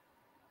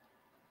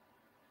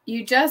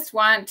 You just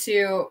want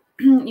to,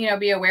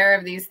 be aware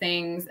of these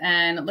things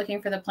and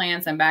looking for the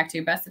plants I'm back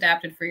to best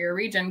adapted for your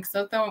region, because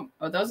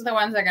those are the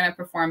ones that are going to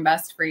perform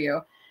best for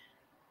you.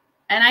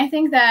 And I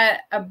think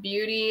that a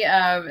beauty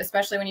of,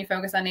 especially when you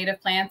focus on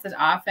native plants, is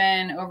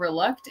often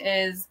overlooked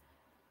is,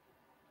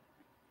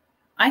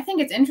 I think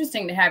it's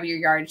interesting to have your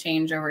yard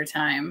change over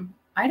time.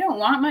 I don't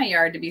want my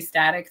yard to be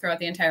static throughout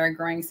the entire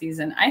growing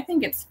season. I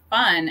think it's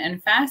fun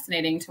and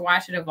fascinating to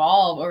watch it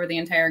evolve over the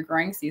entire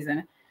growing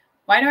season.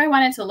 Why do I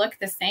want it to look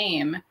the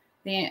same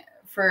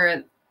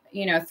for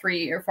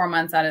 3 or 4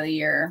 months out of the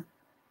year?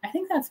 I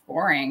think that's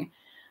boring,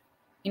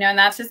 and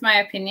that's just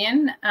my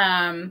opinion.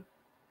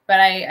 But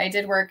I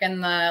did work in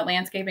the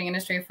landscaping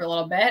industry for a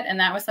little bit, and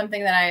that was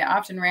something that I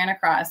often ran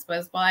across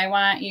was, well, I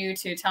want you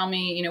to tell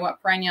me,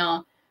 what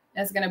perennial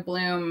is going to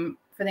bloom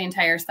for the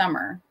entire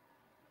summer,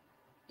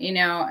 and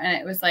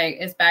it was like,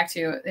 it's back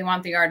to, they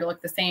want the yard to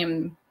look the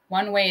same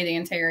one way the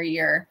entire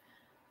year.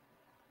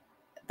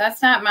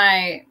 That's not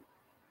my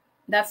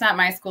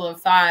school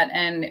of thought.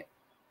 And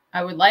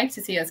I would like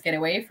to see us get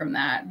away from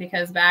that,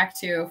 because back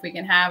to, if we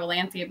can have a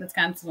landscape that's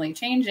constantly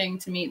changing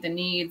to meet the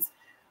needs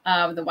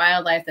of the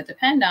wildlife that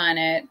depend on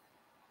it,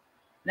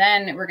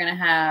 then we're going to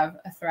have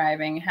a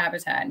thriving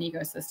habitat and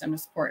ecosystem to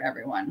support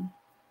everyone.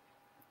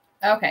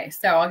 Okay,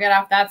 so I'll get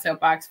off that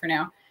soapbox for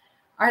now.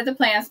 Are the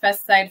plants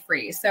pesticide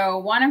free? So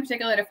one in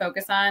particular to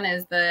focus on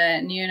is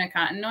the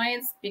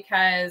neonicotinoids,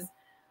 because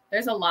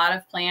there's a lot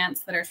of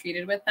plants that are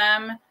treated with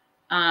them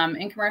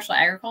in commercial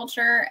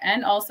agriculture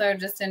and also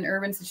just in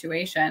urban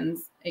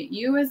situations.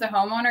 You as a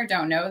homeowner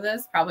don't know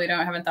this, probably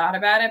haven't thought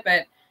about it,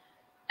 but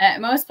at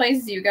most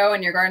places you go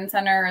in your garden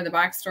center or the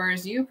box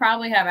stores, you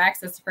probably have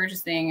access to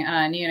purchasing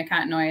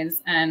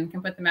neonicotinoids and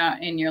can put them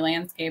out in your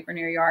landscape or in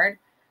your yard.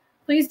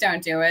 Please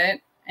don't do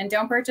it. And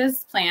don't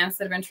purchase plants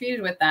that have been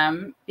treated with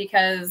them,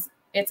 because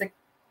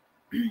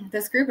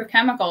this group of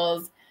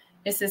chemicals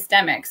is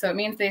systemic. So it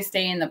means they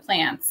stay in the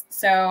plants.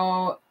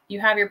 So you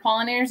have your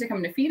pollinators that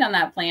come to feed on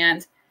that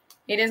plant.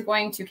 It is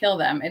going to kill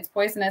them. It's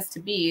poisonous to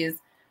bees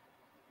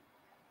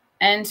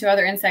and to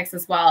other insects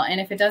as well. And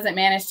if it doesn't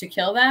manage to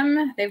kill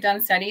them, they've done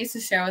studies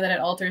to show that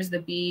it alters the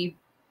bee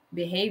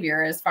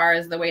behavior as far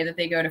as the way that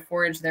they go to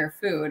forage their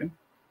food.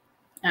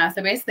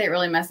 So basically, it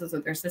really messes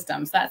with their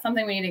system. So that's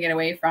something we need to get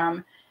away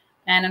from.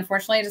 And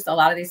unfortunately, just a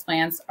lot of these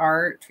plants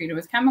are treated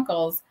with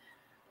chemicals.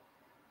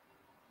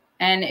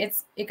 And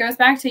it goes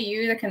back to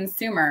you, the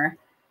consumer.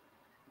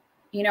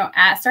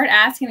 Start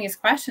asking these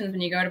questions when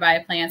you go to buy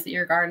plants at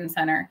your garden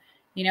center.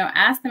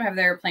 Ask them, have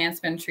their plants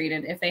been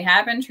treated? If they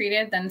have been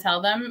treated, then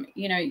tell them,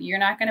 you're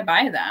not going to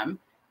buy them.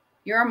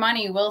 Your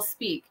money will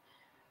speak.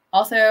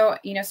 Also,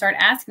 start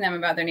asking them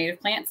about their native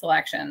plant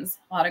selections.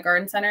 A lot of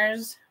garden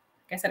centers,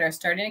 like I said, are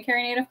starting to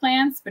carry native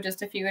plants, but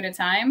just a few at a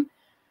time.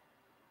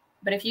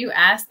 But if you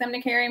ask them to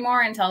carry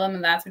more and tell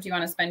them that's what you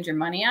want to spend your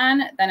money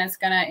on, then it's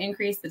going to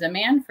increase the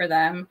demand for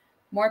them.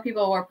 More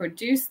people will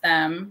produce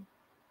them,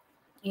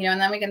 and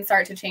then we can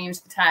start to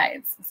change the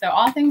tides. So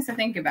all things to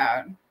think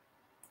about.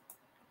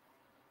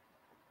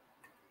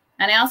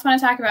 And I also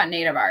want to talk about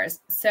nativars.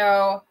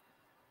 So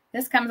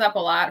this comes up a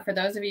lot for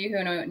those of you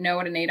who know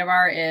what a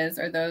nativar is,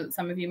 or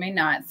some of you may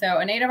not. So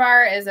a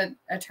nativar is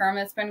a term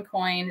that's been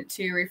coined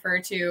to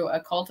refer to a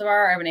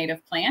cultivar of a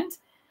native plant.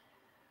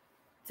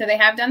 So they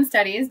have done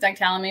studies. Doug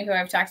Tallamy, who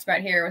I've talked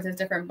about here with his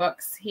different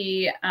books,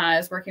 he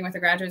is working with a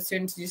graduate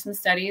student to do some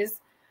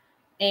studies.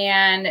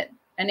 And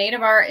a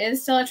nativar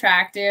is still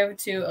attractive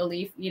to a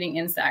leaf-eating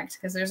insect,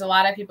 because there's a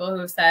lot of people who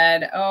have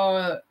said,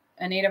 oh,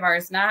 a nativar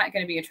is not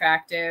going to be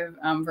attractive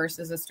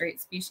versus a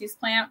straight species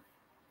plant.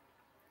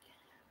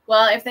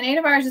 Well, if the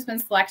nativar has just been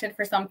selected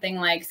for something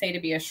like, say, to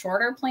be a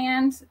shorter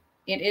plant,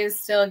 it is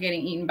still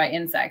getting eaten by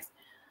insects.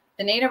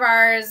 The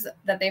nativars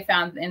that they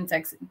found the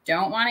insects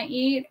don't want to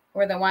eat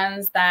were the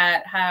ones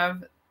that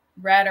have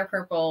red or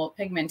purple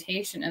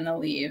pigmentation in the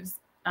leaves.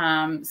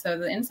 So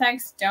the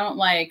insects don't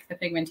like the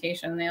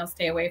pigmentation, and they'll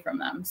stay away from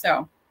them.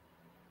 So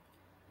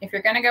if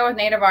you're going to go with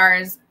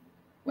nativars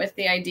with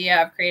the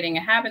idea of creating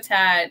a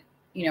habitat,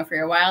 for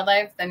your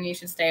wildlife, then you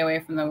should stay away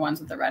from the ones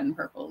with the red and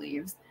purple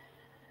leaves.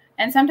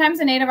 And sometimes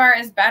a nativar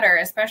is better,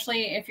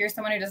 especially if you're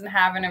someone who doesn't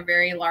have a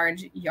very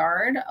large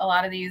yard. A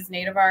lot of these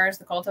nativars,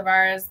 the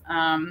cultivars,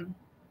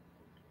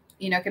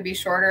 could be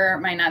shorter,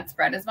 might not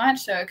spread as much.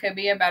 So it could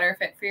be a better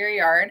fit for your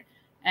yard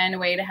and a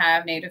way to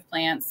have native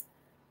plants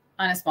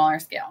on a smaller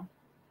scale.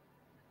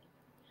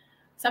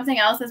 Something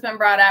else that's been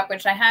brought up,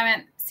 which I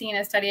haven't seen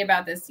a study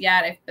about this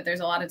yet, but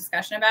there's a lot of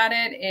discussion about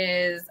it,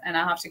 is, and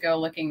I'll have to go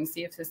looking to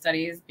see if the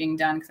study is being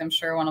done because I'm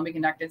sure one will be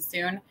conducted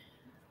soon.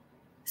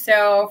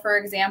 So, for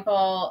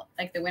example,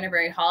 like the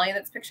winterberry holly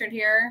that's pictured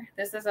here,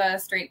 this is a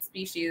straight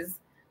species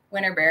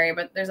winterberry,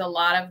 but there's a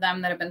lot of them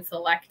that have been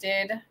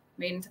selected,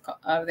 they've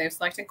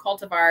selected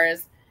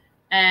cultivars,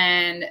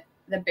 and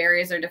the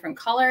berries are different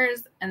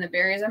colors, and the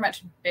berries are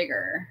much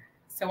bigger.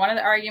 So one of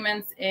the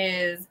arguments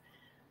is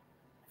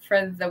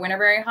for the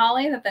winterberry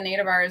holly that the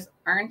nativars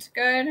aren't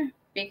good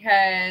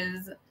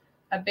because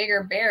a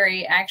bigger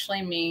berry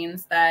actually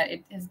means that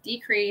it has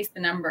decreased the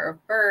number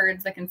of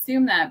birds that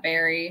consume that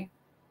berry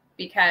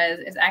because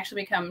it's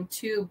actually become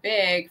too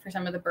big for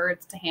some of the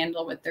birds to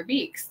handle with their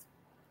beaks.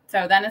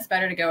 So then it's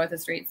better to go with a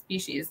straight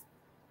species.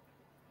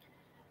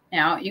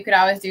 Now, you could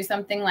always do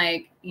something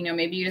like,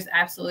 maybe you just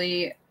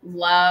absolutely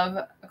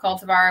love a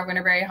cultivar of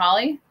winterberry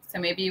holly. So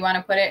maybe you want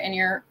to put it in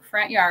your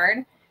front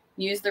yard,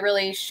 use the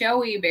really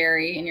showy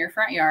berry in your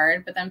front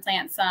yard, but then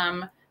plant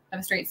some of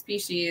a straight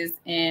species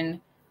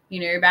in,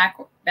 your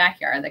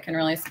backyard that can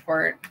really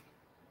support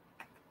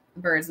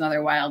birds and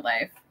other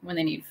wildlife when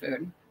they need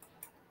food.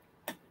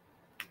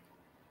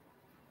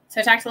 So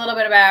I talked a little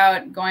bit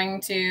about going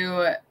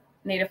to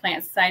Native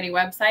Plant Society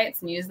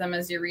websites and use them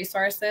as your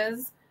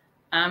resources.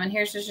 And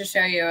here's just to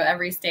show you,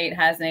 every state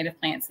has a Native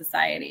Plant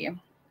Society.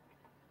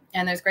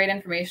 And there's great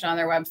information on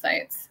their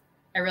websites.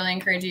 I really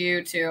encourage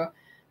you to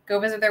go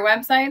visit their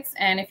websites.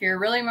 And if you're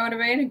really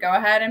motivated, go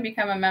ahead and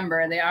become a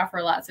member. They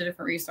offer lots of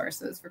different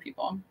resources for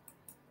people.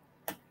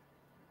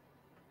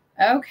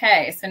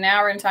 Okay, so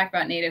now we're going to talk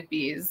about native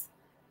bees.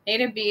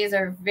 Native bees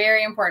are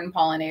very important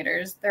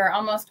pollinators. There are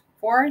almost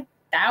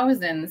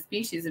 4,000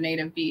 species of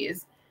native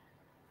bees.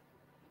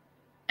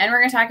 And we're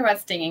going to talk about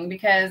stinging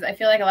because I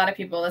feel like a lot of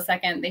people, the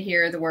second they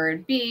hear the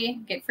word bee,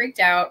 get freaked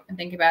out and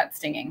think about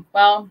stinging.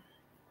 Well,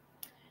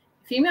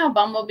 female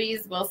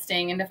bumblebees will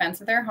sting in defense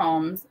of their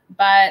homes,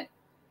 but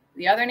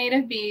the other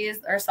native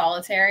bees are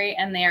solitary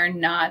and they are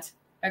not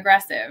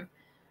aggressive.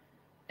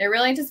 They're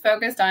really just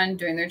focused on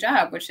doing their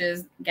job, which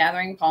is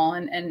gathering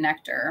pollen and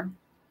nectar.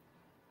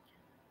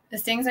 The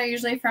stings are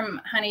usually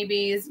from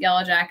honeybees,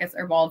 yellow jackets,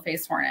 or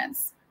bald-faced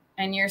hornets.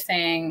 And you're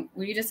saying,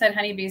 well, you just said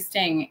honeybees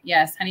sting.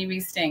 Yes,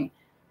 honeybees sting.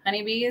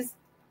 Honeybees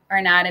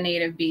are not a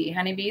native bee.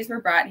 Honeybees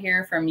were brought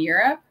here from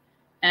Europe,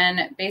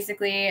 and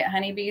basically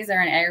honeybees are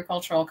an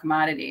agricultural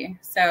commodity.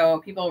 So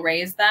people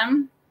raise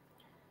them.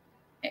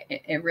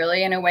 It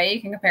really, in a way,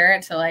 you can compare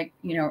it to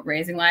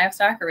raising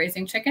livestock or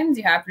raising chickens.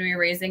 You happen to be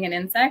raising an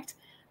insect,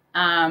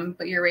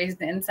 but you're raising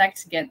the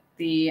insect to get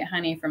the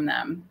honey from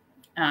them.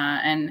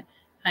 And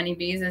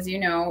honeybees, as you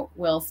know,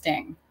 will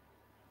sting.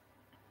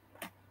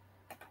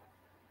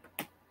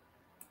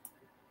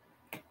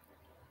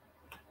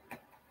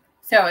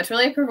 So it's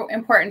really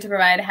important to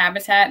provide a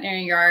habitat in your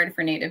yard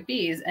for native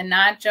bees, and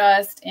not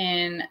just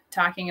in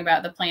talking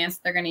about the plants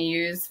they're going to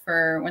use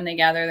for when they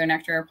gather their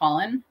nectar or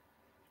pollen.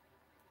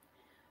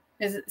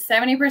 Because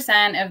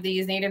 70% of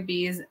these native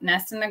bees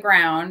nest in the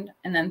ground,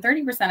 and then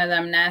 30% of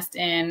them nest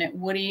in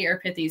woody or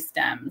pithy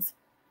stems.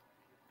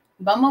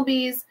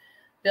 Bumblebees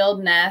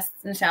build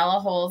nests in shallow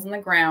holes in the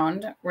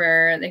ground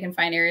where they can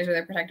find areas where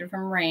they're protected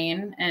from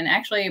rain. And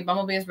actually,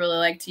 bumblebees really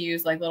like to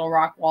use little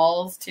rock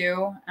walls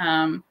too.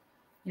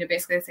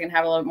 Basically so they can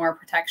have a little more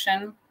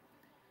protection.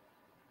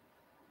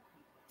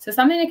 So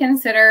something to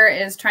consider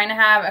is trying to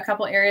have a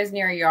couple areas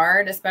near your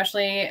yard,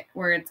 especially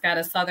where it's got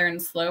a southern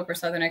slope or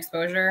southern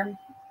exposure,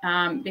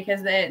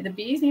 because the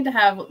bees need to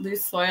have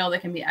loose soil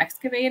that can be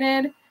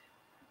excavated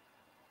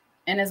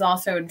and is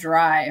also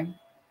dry.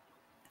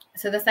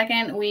 So the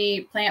second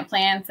we plant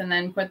plants and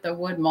then put the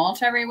wood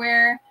mulch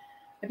everywhere,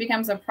 it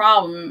becomes a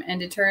problem and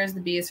deters the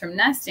bees from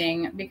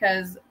nesting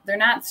because they're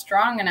not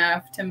strong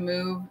enough to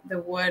move the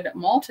wood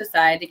mulch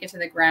aside to get to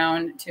the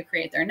ground to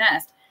create their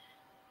nest.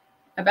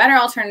 A better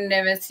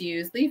alternative is to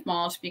use leaf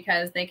mulch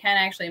because they can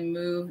actually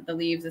move the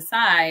leaves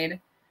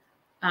aside.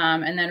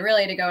 And then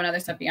really to go another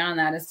step beyond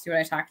that is to do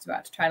what I talked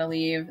about, to try to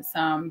leave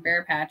some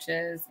bare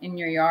patches in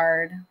your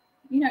yard.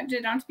 They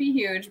don't have to be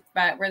huge,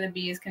 but where the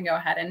bees can go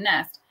ahead and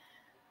nest.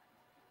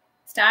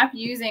 Stop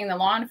using the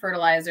lawn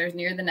fertilizers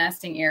near the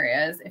nesting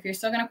areas. If you're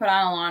still going to put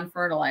on a lawn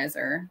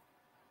fertilizer,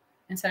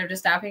 instead of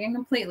just stopping it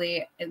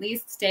completely, at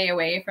least stay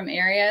away from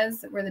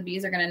areas where the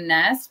bees are going to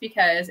nest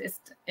because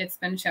it's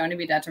been shown to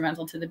be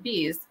detrimental to the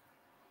bees.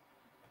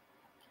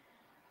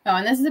 Oh,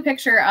 and this is a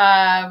picture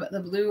of the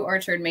blue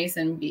orchard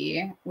mason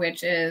bee,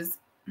 which is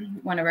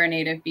one of our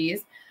native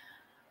bees.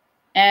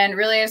 And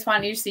really, I just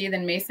want you to see the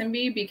mason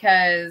bee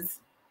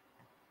because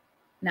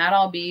not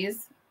all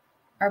bees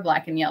are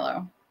black and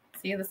yellow.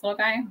 See this little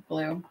guy?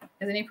 Blue.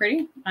 Isn't he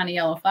pretty? On a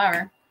yellow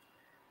flower.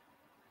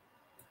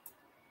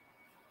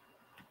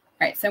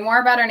 All right, so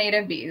more about our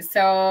native bees.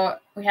 So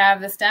we have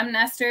the stem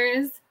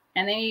nesters,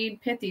 and they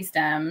need pithy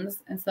stems.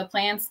 And so the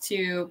plants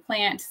to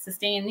plant to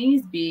sustain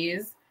these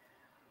bees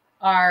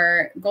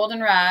are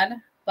goldenrod,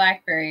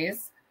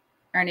 blackberries,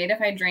 our native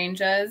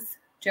hydrangeas,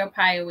 Joe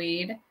Pye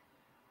weed,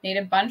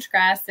 native bunch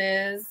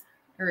grasses,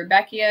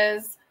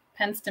 rudbeckias,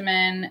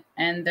 penstemon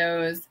and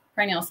those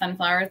perennial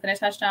sunflowers that I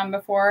touched on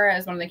before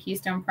as one of the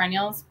keystone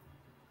perennials.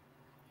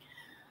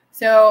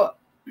 So,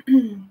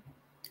 and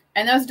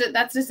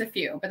that's just a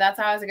few, but that's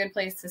always a good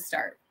place to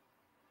start.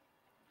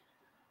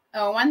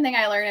 Oh, one thing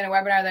I learned in a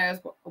webinar that I was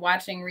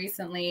watching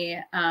recently,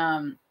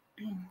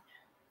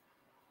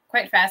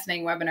 quite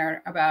fascinating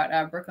webinar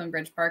about Brooklyn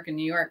Bridge Park in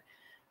New York.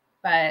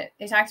 But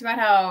they talked about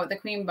how the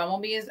queen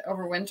bumblebees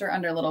overwinter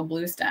under little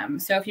blue stem.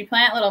 So if you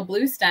plant little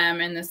blue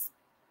stem in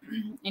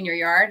your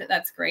yard,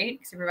 that's great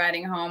because you're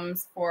providing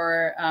homes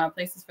for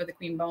places for the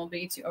queen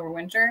bumblebee to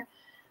overwinter.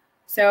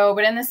 So,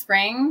 but in the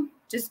spring,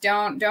 just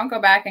don't go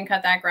back and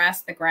cut that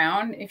grass to the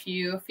ground. If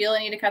you feel a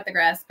need to cut the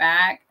grass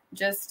back,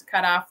 just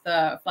cut off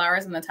the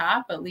flowers on the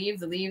top, but leave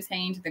the leaves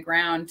hanging to the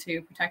ground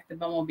to protect the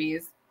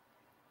bumblebees.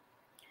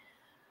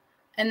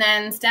 And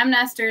then stem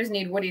nesters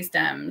need woody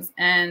stems.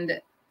 And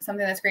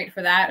something that's great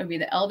for that would be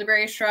the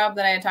elderberry shrub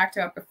that I had talked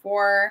about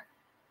before.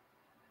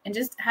 And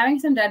just having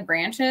some dead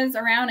branches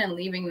around and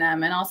leaving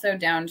them, and also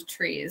downed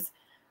trees.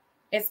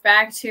 It's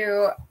back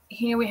to,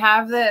 we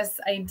have this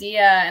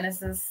idea, and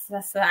as a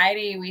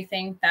society, we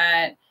think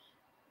that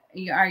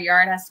our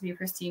yard has to be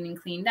pristine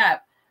and cleaned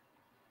up.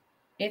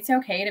 It's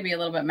okay to be a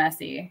little bit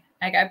messy.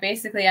 Like I'm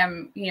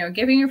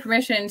giving you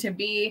permission to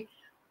be,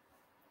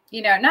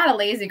 not a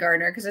lazy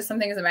gardener, because there's some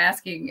things I'm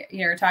asking,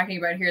 talking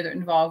about here that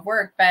involve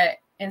work, but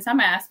in some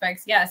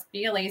aspects, yes,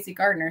 be a lazy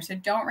gardener. So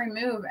don't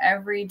remove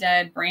every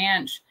dead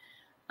branch,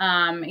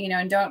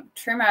 and don't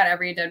trim out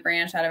every dead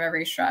branch out of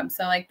every shrub.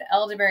 So like the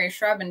elderberry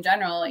shrub in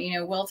general,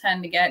 will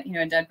tend to get,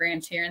 a dead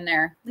branch here and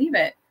there. Leave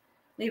it.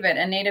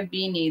 A native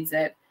bee needs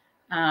it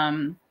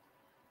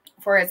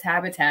for its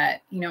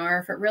habitat, or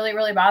if it really,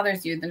 really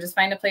bothers you, then just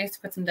find a place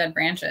to put some dead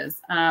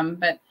branches.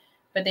 But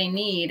they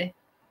need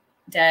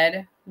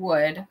dead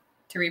wood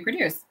to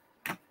reproduce.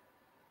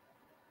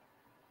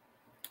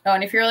 Oh,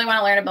 and if you really want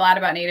to learn a lot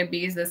about native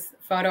bees, this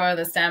photo of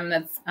the stem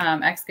that's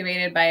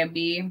excavated by a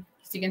bee,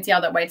 so you can see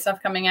all that white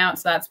stuff coming out.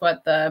 So that's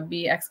what the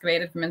bee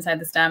excavated from inside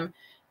the stem.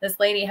 This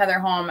lady, Heather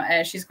Holm,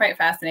 she's quite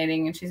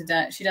fascinating, and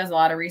she does a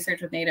lot of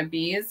research with native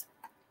bees.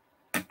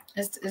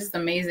 It's just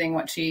amazing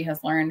what she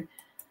has learned.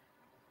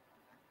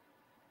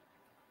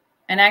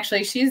 And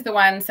actually, she's the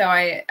one. So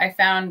I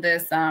found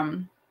this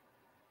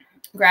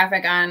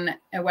graphic on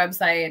a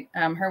website,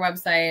 her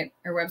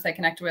website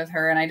connected with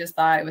her, and I just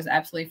thought it was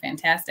absolutely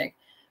fantastic.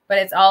 But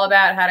it's all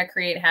about how to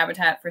create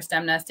habitat for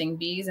stem nesting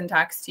bees, and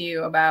talks to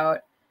you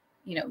about,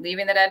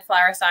 leaving the dead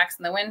flower stalks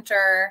in the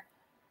winter.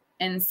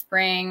 In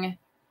spring,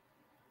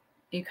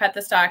 you cut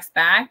the stalks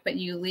back, but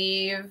you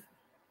leave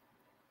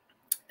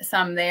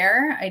some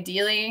there,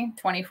 ideally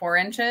 24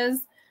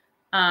 inches.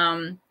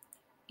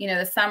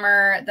 The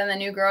summer, then the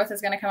new growth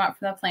is going to come up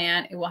from the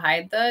plant. It will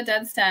hide the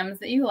dead stems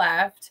that you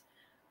left.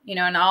 And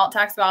it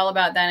talks all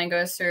about then, and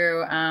goes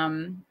through,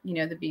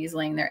 the bees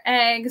laying their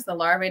eggs, the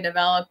larvae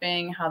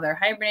developing, how they're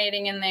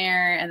hibernating in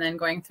there, and then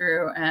going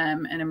through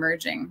and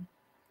emerging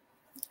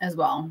as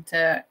well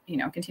to,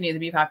 continue the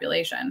bee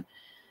population.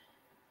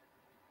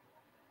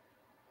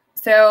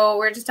 So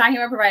we're just talking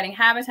about providing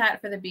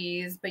habitat for the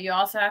bees, but you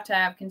also have to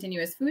have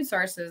continuous food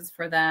sources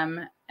for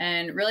them,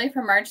 and really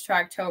from March to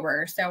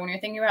October. So when you're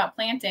thinking about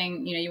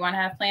planting, you want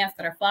to have plants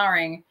that are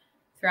flowering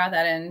throughout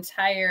that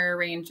entire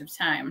range of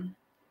time.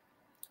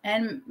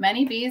 And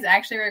many bees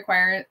actually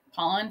require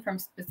pollen from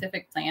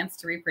specific plants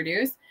to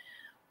reproduce.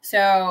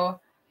 So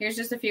here's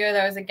just a few of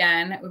those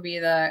again. It would be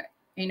are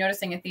you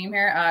noticing a theme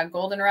here?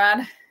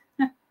 Goldenrod,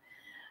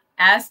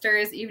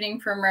 asters, evening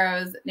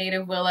primrose,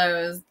 native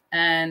willows,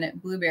 and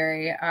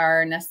blueberry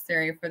are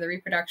necessary for the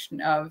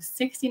reproduction of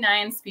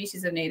 69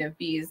 species of native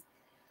bees.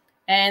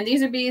 And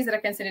these are bees that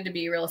are considered to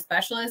be real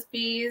specialist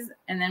bees.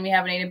 And then we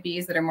have native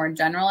bees that are more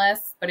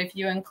generalists. But if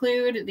you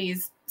include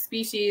these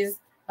species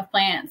of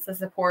plants to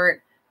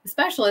support the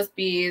specialist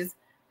bees,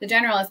 the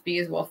generalist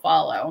bees will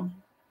follow.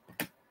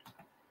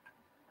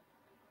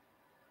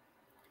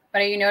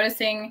 But are you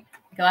noticing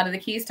a lot of the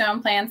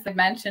keystone plants I've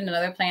mentioned and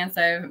other plants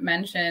I've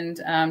mentioned,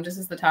 just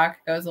as the talk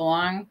goes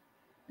along,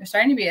 they're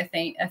starting to be a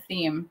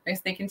theme because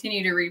they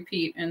continue to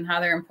repeat and how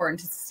they're important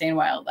to sustain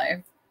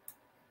wildlife.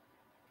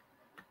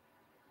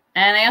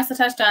 And I also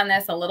touched on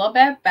this a little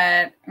bit, but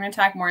I'm going to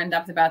talk more in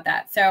depth about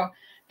that. So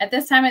at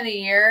this time of the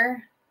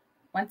year,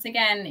 once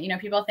again,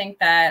 people think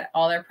that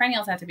all their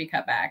perennials have to be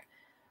cut back.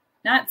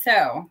 Not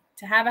so.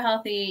 To have a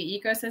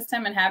healthy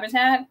ecosystem and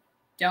habitat,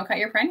 don't cut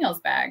your perennials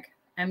back.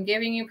 I'm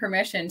giving you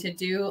permission to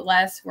do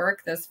less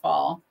work this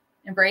fall.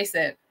 Embrace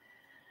it.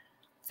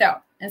 So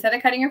instead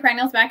of cutting your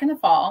perennials back in the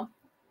fall,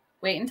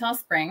 wait until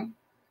spring.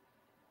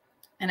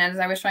 And as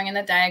I was showing in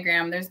the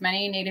diagram, there's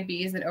many native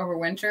bees that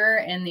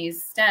overwinter in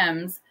these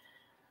stems.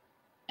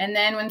 And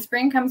then when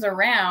spring comes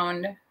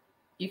around,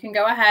 you can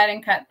go ahead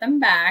and cut them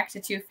back to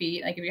 2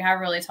 feet, like if you have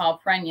a really tall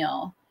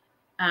perennial,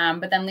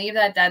 but then leave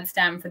that dead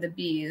stem for the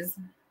bees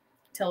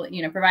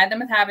to, provide them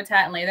with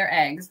habitat and lay their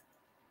eggs.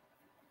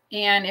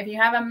 And if you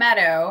have a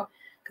meadow,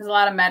 because a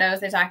lot of meadows,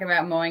 they talk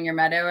about mowing your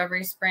meadow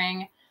every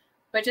spring,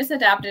 but just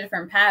adopt a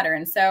different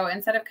pattern. So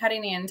instead of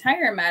cutting the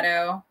entire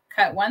meadow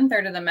cut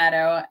 1/3 of the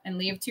meadow and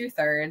leave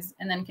 2/3,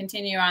 and then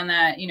continue on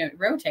that,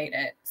 rotate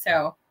it.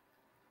 So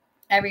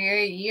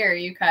every year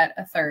you cut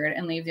 1/3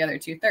 and leave the other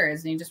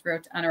 2/3, and you just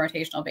rotate on a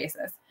rotational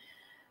basis.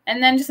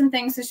 And then just some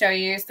things to show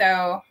you.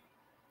 So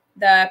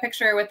the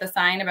picture with the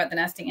sign about the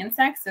nesting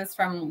insects is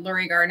from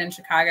Lurie Garden in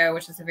Chicago,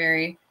 which is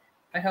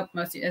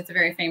it's a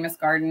very famous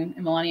garden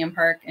in Millennium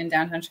Park in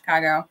downtown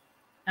Chicago.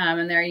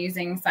 And they're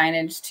using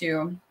signage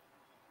to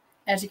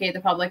educate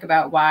the public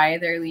about why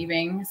they're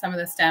leaving some of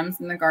the stems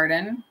in the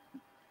garden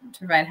to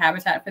provide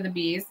habitat for the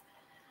bees.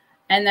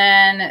 And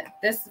then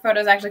this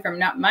photo is actually from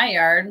my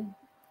yard.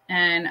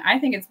 And I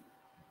think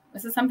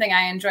this is something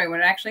I enjoy when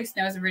it actually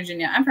snows in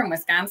Virginia. I'm from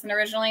Wisconsin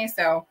originally,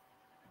 so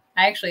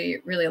I actually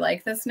really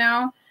like the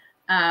snow.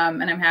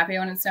 And I'm happy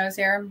when it snows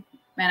here.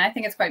 And I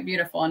think it's quite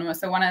beautiful. And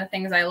so one of the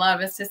things I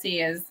love is to see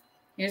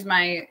here's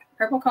my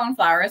purple cone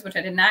flowers, which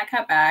I did not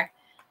cut back,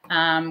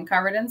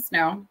 covered in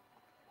snow.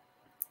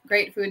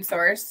 Great food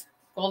source.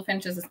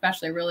 Goldfinches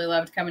especially really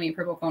love to come and eat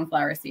purple cone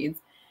flower seeds.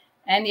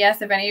 And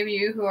yes, if any of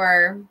you who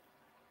are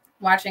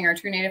watching are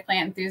true native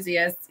plant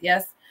enthusiasts,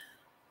 yes.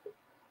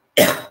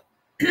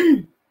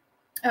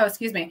 Oh,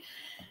 excuse me.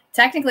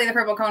 Technically, the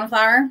purple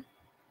coneflower,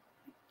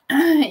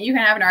 you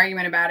can have an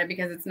argument about it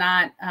because it's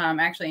not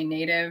actually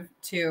native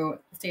to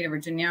the state of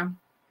Virginia,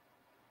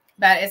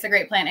 but it's a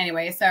great plant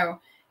anyway. So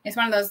it's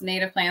one of those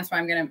native plants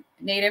where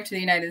native to the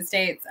United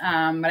States, but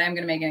I'm going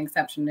to make an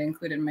exception to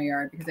include it in my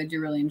yard because I do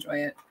really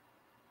enjoy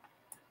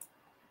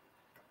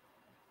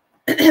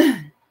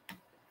it.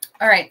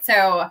 All right.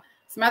 So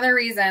some other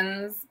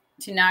reasons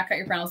to not cut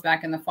your perennials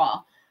back in the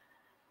fall.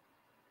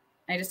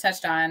 I just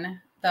touched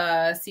on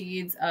the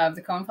seeds of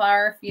the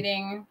coneflower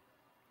feeding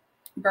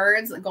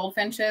birds,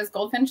 goldfinches.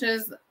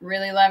 Goldfinches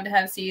really love to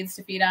have seeds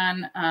to feed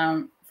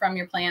on from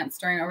your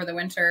plants over the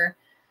winter.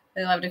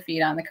 They love to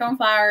feed on the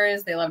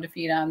coneflowers. They love to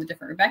feed on the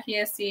different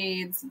Rebecca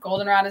seeds.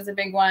 Goldenrod is a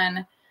big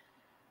one.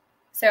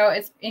 So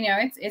it's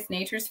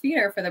nature's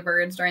feeder for the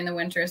birds during the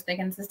winter so they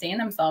can sustain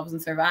themselves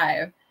and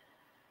survive.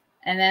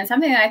 And then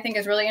something that I think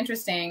is really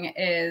interesting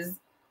is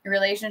the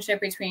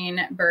relationship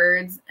between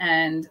birds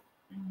and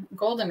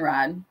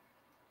goldenrod.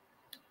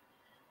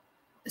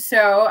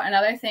 So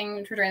another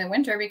thing for during the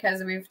winter,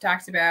 because we've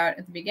talked about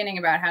at the beginning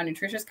about how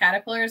nutritious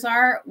caterpillars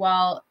are,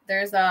 well,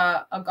 there's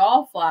a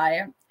gall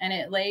fly and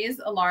it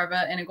lays a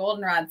larva in a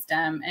goldenrod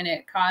stem and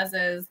it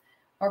causes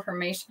more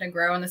formation to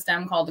grow in the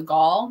stem called a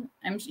gall.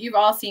 You've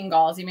all seen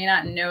galls. You may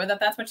not know that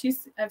that's what you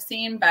have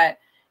seen, but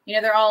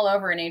they're all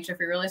over in nature if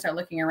you really start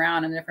looking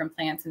around in different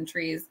plants and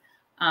trees.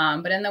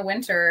 But in the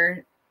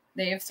winter,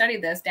 they've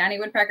studied this. Downy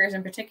woodpeckers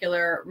in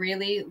particular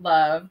really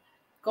love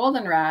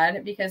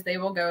goldenrod because they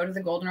will go to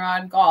the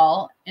goldenrod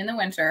gall in the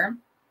winter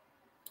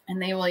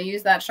and they will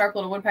use that sharp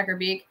little woodpecker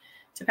beak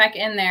to peck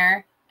in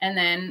there and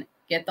then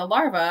get the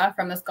larva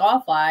from this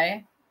gall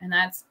fly. And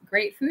that's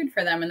great food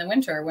for them in the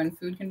winter when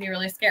food can be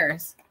really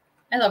scarce.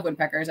 I love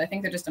woodpeckers. I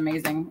think they're just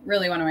amazing.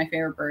 Really one of my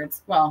favorite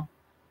birds. Well,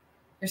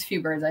 there's a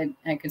few birds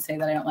I could say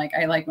that I don't like.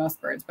 I like most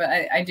birds, but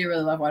I do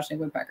really love watching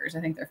woodpeckers. I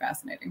think they're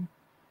fascinating.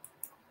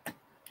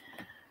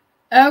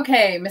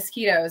 Okay,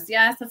 mosquitoes.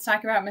 Yes, let's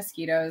talk about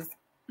mosquitoes.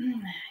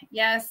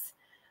 Yes,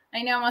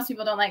 I know most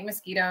people don't like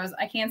mosquitoes.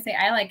 I can't say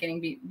I like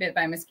getting bit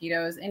by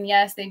mosquitoes. And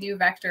yes, they do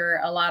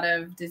vector a lot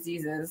of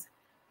diseases.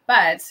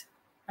 But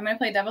I'm going to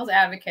play devil's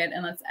advocate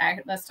and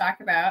let's talk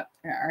about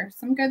there are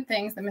some good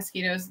things that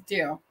mosquitoes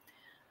do.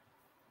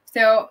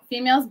 So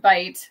females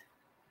bite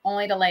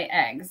only to lay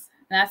eggs.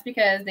 And that's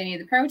because they need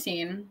the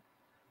protein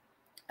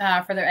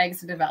for their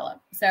eggs to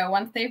develop. So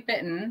once they've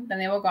bitten, then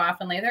they will go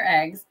off and lay their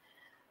eggs.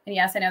 And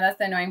yes, I know that's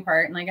the annoying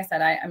part. And like I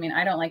said,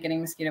 I don't like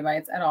getting mosquito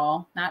bites at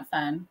all. Not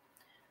fun.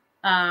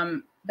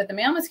 But the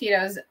male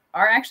mosquitoes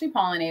are actually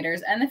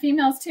pollinators and the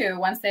females too,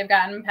 once they've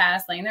gotten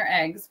past laying their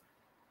eggs.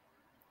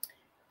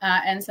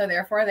 And so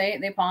therefore they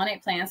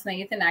pollinate plants and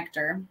they eat the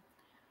nectar.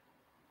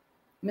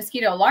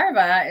 Mosquito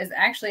larva is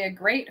actually a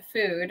great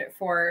food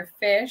for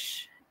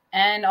fish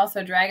and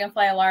also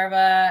dragonfly larvae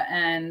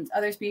and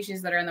other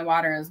species that are in the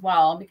water as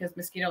well, because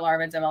mosquito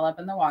larvae develop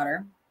in the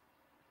water.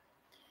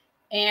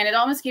 And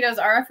adult mosquitoes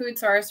are a food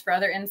source for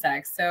other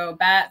insects. So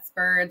bats,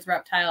 birds,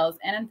 reptiles,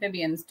 and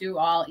amphibians do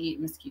all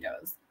eat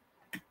mosquitoes.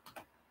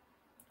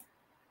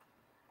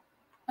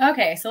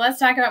 Okay, so let's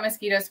talk about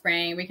mosquito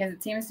spraying because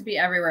it seems to be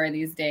everywhere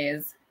these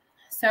days.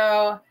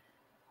 So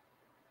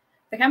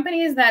the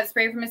companies that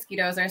spray for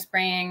mosquitoes are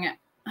spraying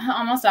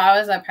almost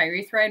always a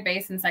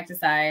pyrethroid-based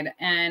insecticide.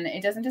 And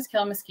it doesn't just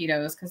kill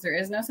mosquitoes because there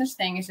is no such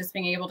thing as just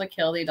being able to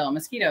kill the adult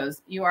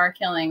mosquitoes. You are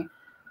killing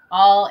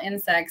all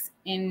insects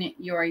in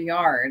your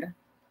yard.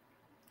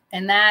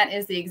 And that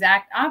is the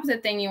exact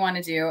opposite thing you want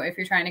to do if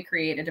you're trying to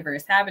create a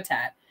diverse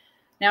habitat.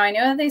 Now, I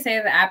know that they say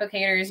that the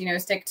applicators,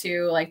 stick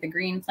to like the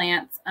green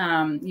plants,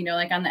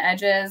 like on the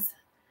edges.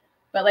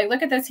 But like,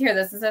 look at this here.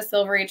 This is a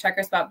silvery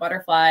checker spot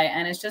butterfly,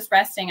 and it's just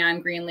resting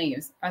on green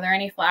leaves. Are there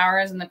any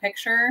flowers in the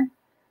picture?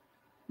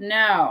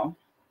 No.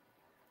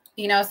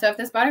 So if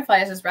this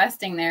butterfly is just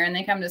resting there and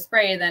they come to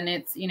spray, then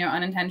it's,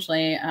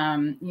 unintentionally,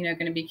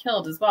 going to be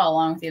killed as well,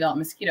 along with the adult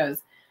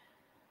mosquitoes.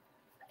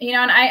 you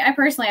know, and I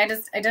personally, I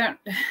just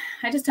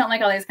don't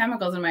like all these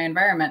chemicals in my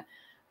environment.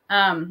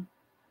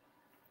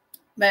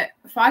 But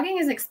fogging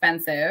is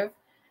expensive,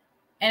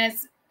 and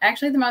it's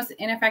actually the most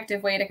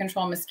ineffective way to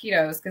control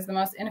mosquitoes, because the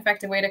most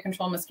ineffective way to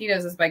control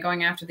mosquitoes is by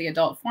going after the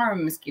adult form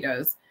of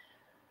mosquitoes.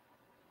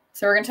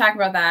 So we're going to talk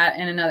about that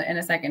in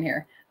a second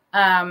here.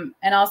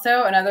 And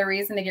also another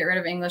reason to get rid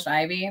of English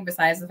ivy,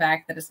 besides the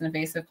fact that it's an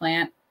invasive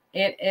plant,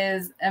 it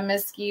is a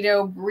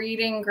mosquito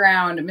breeding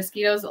ground.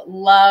 Mosquitoes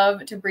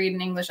love to breed in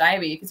English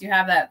ivy because you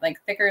have that like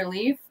thicker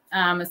leaf. It's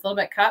a little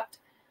bit cupped.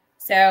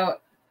 So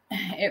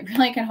it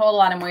really can hold a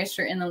lot of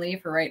moisture in the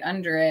leaf or right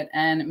under it.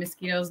 And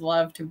mosquitoes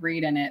love to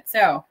breed in it.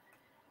 So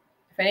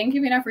if I didn't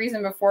give you enough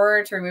reason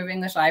before to remove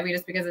English ivy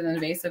just because it's an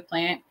invasive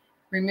plant,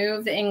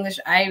 remove the English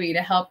ivy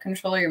to help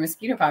control your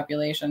mosquito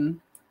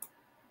population.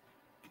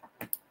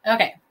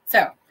 Okay,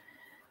 so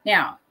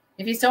now,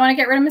 if you still want to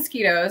get rid of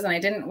mosquitoes, and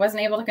I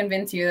wasn't able to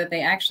convince you that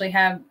they actually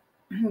have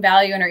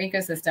value in our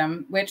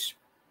ecosystem, which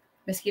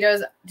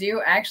mosquitoes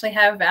do actually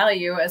have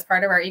value as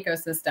part of our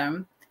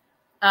ecosystem,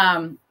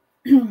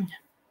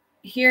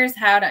 here's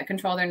how to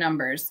control their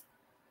numbers.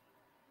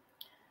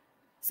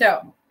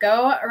 So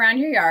go around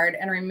your yard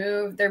and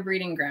remove their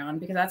breeding ground,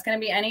 because that's going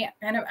to be any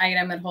kind of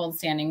item that holds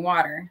standing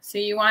water. So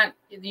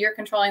you're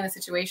controlling the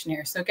situation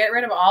here. So get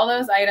rid of all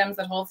those items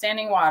that hold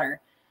standing water.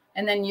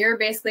 And then you're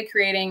basically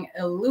creating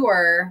a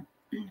lure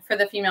for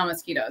the female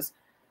mosquitoes.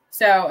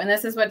 So, and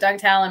this is what Doug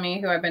Tallamy,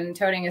 who I've been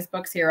toting his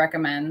books here,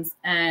 recommends.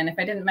 And if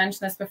I didn't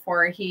mention this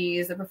before,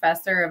 he's a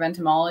professor of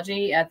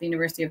entomology at the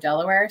University of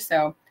Delaware.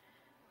 So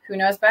who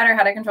knows better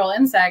how to control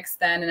insects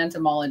than an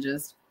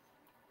entomologist?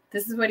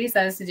 This is what he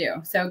says to do.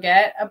 So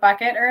get a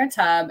bucket or a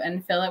tub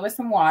and fill it with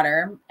some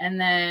water, and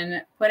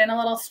then put in a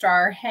little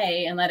straw or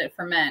hay and let it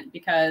ferment,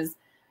 because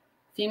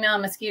female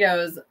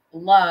mosquitoes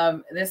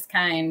love this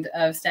kind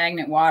of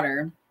stagnant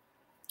water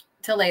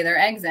to lay their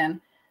eggs in.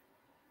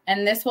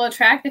 And this will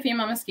attract the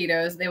female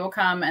mosquitoes. They will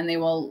come and they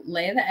will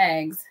lay the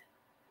eggs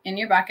in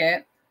your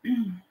bucket.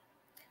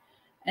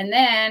 And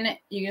then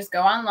you just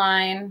go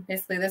online.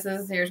 Basically,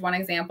 here's one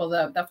example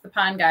of the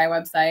Pond Guy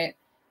website.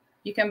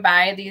 You can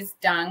buy these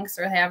dunks,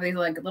 or they have these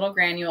like little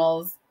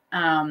granules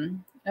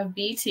of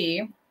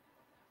BT,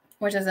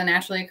 which is a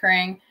naturally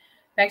occurring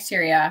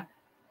bacteria.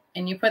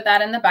 And you put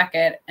that in the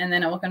bucket, and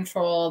then it will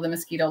control the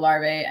mosquito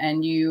larvae.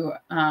 And you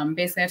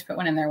basically have to put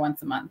one in there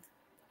once a month.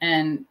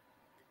 And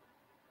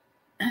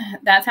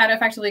that's how to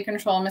effectively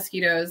control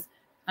mosquitoes.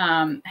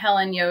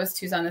 Helen Yost,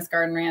 who's on this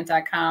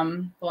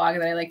gardenrant.com blog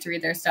that I like to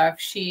read their stuff,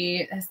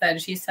 she has said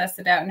she's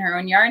tested out in her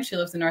own yard. She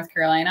lives in North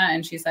Carolina,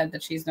 and she said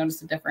that she's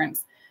noticed a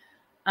difference.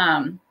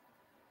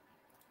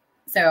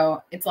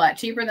 So it's a lot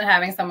cheaper than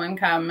having someone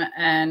come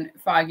and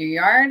fog your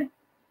yard,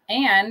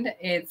 and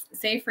it's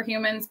safe for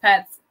humans,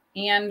 pets,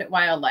 and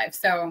wildlife.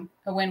 So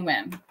a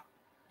win-win.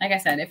 Like I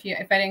said, if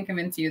I didn't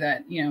convince you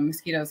that, you know,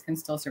 mosquitoes can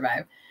still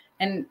survive.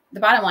 And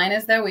the bottom line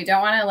is, though, we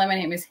don't want to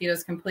eliminate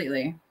mosquitoes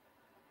completely.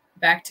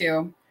 Back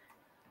to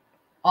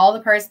all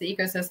the parts of the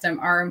ecosystem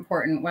are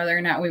important, whether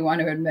or not we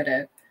want to admit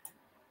it.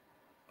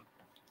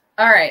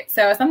 All right.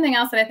 So something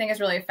else that I think is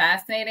really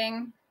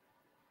fascinating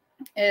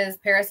is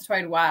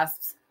parasitoid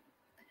wasps.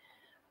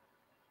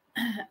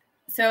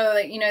 So,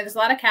 you know, there's a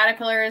lot of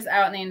caterpillars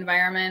out in the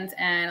environment,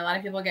 and a lot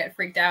of people get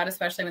freaked out,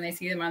 especially when they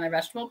see them on their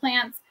vegetable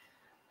plants.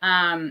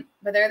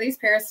 But there are these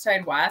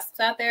parasitoid wasps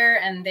out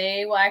there, and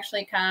they will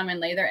actually come and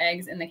lay their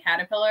eggs in the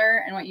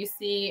caterpillar. And what you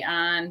see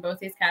on both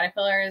these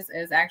caterpillars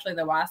is actually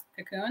the wasp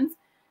cocoons.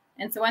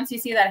 And so once you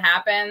see that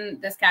happen,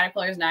 this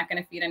caterpillar is not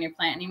going to feed on your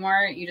plant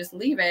anymore. You just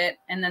leave it,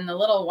 and then the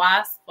little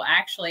wasp will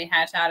actually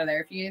hatch out of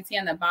there. If you can see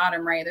on the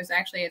bottom right, there's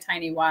actually a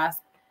tiny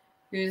wasp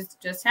who's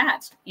just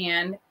hatched.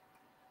 And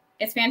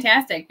it's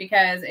fantastic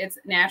because it's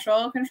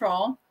natural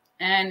control,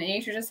 and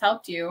nature just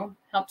helped you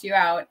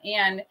out.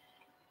 And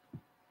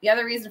the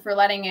other reason for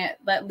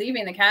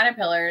leaving the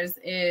caterpillars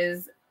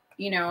is,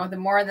 you know, the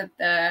more that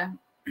the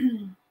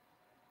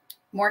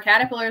more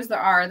caterpillars there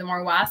are, the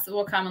more wasps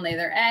will come and lay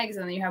their eggs,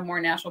 and then you have more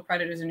natural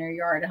predators in your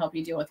yard to help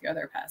you deal with your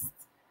other pests.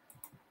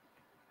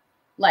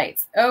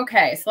 Lights.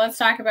 Okay, so let's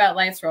talk about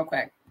lights real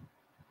quick.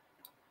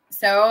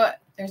 So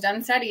there's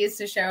done studies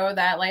to show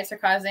that lights are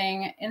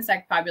causing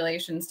insect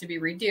populations to be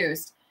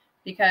reduced,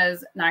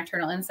 because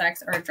nocturnal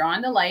insects are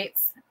drawn to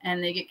lights,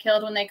 and they get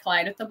killed when they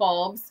collide with the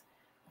bulbs.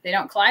 If they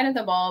don't collide with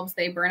the bulbs,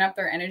 they burn up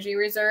their energy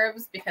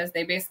reserves, because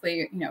they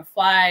basically, you know,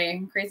 fly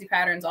in crazy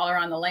patterns all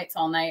around the lights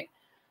all night.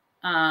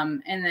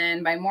 And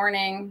then by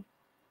morning,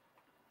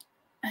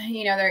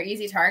 you know, they're an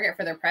easy target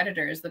for their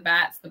predators, the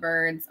bats, the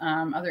birds,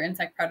 other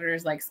insect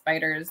predators like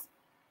spiders.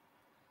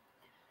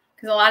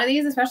 Because a lot of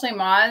these, especially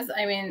moths,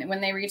 I mean,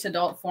 when they reach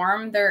adult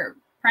form, their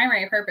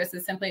primary purpose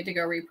is simply to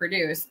go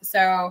reproduce.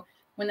 So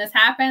when this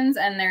happens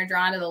and they're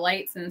drawn to the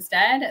lights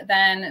instead,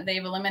 then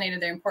they've eliminated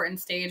the important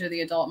stage of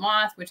the adult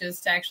moth, which is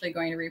to actually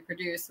going to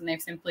reproduce, and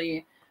they've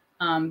simply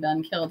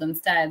been killed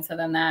instead. So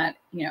then that,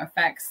 you know,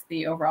 affects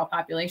the overall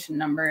population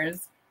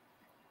numbers.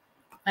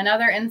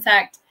 Another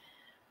insect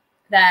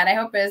that I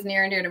hope is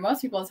near and dear to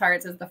most people's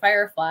hearts is the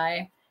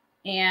firefly.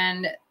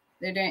 And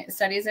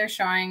studies are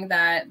showing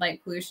that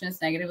light pollution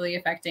is negatively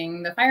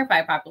affecting the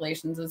firefly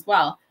populations as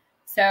well.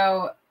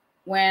 So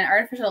when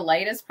artificial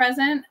light is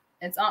present,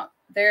 it's on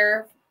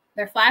their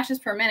flashes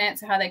per minute,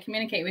 so how they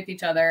communicate with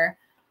each other,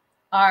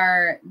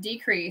 are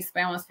decreased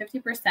by almost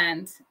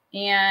 50%,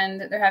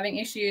 and they're having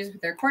issues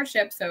with their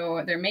courtship,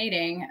 so their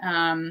mating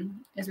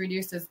is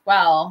reduced as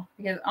well,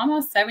 because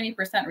almost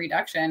 70%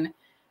 reduction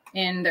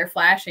in their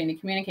flashing to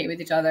communicate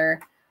with each other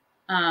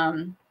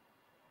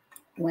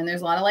when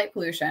there's a lot of light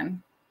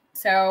pollution.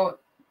 So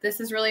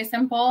this is really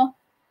simple.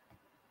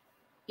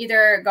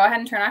 Either go ahead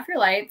and turn off your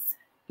lights.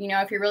 You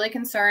know, if you're really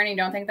concerned, you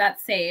don't think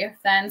that's safe,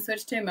 then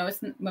switch to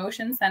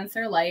motion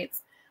sensor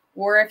lights.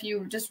 Or if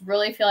you just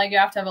really feel like you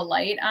have to have a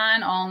light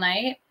on all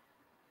night,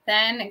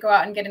 then go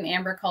out and get an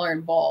amber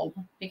colored bulb,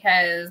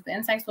 because the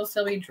insects will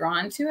still be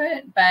drawn to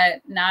it,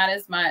 but not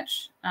as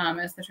much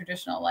as the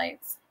traditional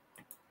lights.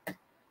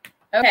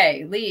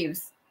 Okay,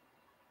 leaves.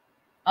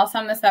 I'll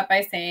sum this up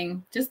by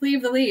saying just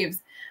leave the leaves.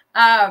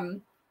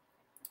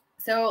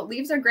 So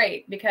leaves are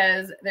great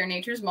because they're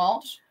nature's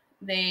mulch.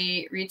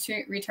 They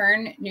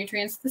return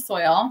nutrients to the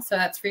soil, so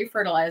that's free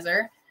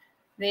fertilizer.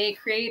 They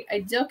create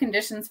ideal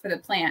conditions for the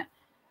plant.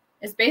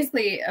 It's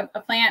basically a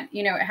plant,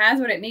 you know, it has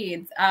what it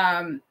needs.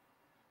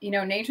 You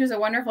know, nature's a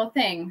wonderful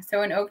thing.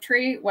 So an oak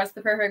tree, what's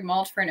the perfect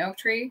mulch for an oak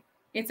tree?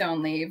 Its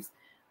own leaves.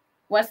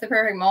 What's the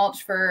perfect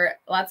mulch for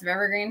lots of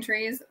evergreen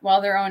trees?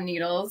 Well, their own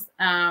needles.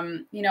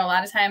 You know, a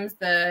lot of times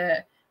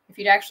if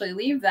you'd actually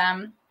leave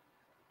them,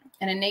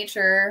 and in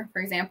nature,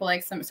 for example,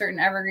 like some certain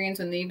evergreens,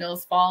 when the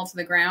needles fall to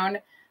the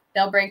ground,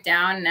 they'll break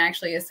down and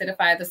actually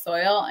acidify the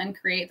soil and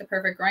create the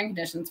perfect growing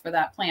conditions for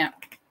that plant.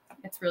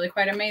 It's really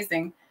quite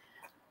amazing.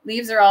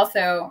 Leaves are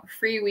also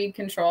free weed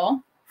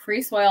control,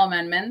 free soil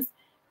amendments,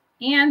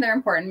 and they're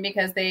important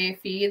because they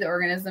feed the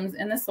organisms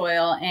in the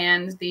soil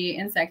and the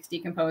insect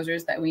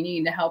decomposers that we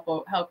need to help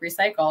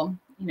recycle,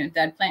 you know,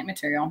 dead plant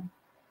material.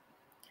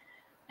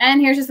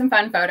 And here's just some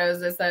fun photos.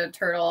 There's a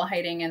turtle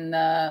hiding in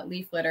the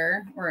leaf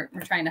litter, or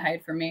trying to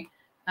hide from me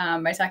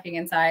by tucking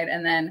inside.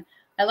 And then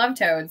I love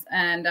toads,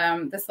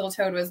 and this little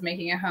toad was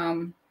making a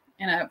home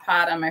in a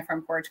pot on my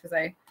front porch because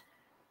I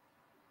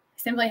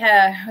simply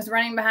was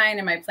running behind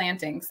in my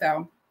planting.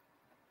 So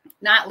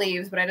not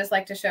leaves, but I just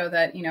like to show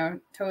that, you know,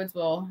 toads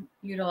will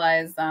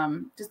utilize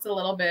just a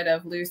little bit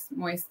of loose,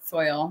 moist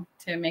soil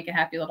to make a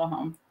happy little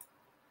home.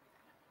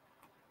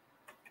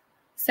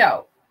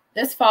 So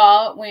this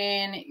fall,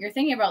 when you're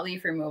thinking about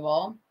leaf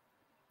removal,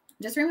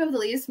 just remove the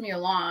leaves from your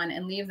lawn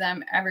and leave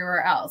them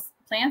everywhere else.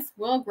 Plants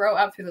will grow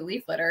up through the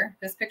leaf litter.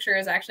 This picture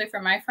is actually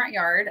from my front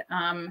yard.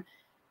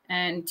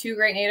 And two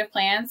great native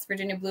plants,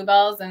 Virginia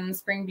bluebells and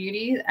spring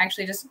beauty,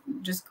 actually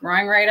just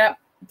growing right up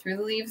through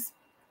the leaves.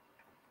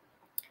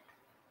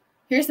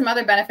 Here's some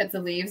other benefits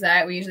of leaves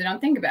that we usually don't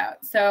think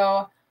about.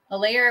 So a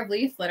layer of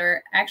leaf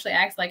litter actually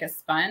acts like a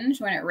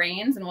sponge when it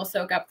rains and will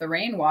soak up the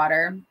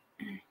rainwater.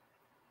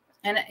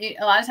 And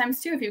a lot of times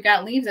too, if you've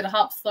got leaves, it'll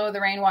help slow the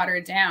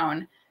rainwater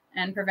down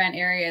and prevent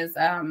areas,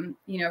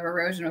 you know, of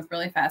erosion with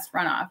really fast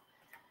runoff.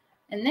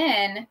 And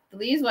then the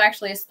leaves will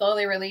actually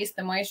slowly release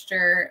the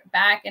moisture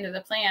back into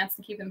the plants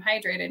and keep them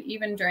hydrated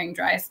even during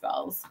dry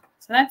spells.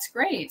 So that's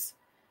great.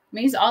 It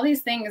means all these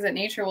things that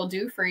nature will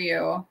do for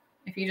you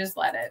if you just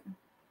let it.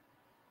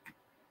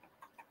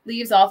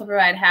 Leaves also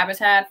provide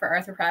habitat for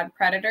arthropod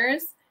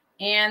predators,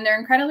 and they're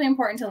incredibly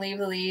important to leave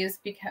the leaves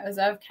because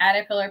of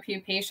caterpillar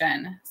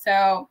pupation.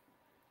 So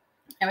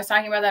I was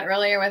talking about that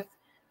earlier with,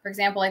 for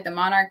example, like the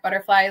monarch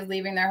butterflies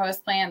leaving their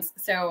host plants.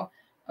 So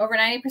over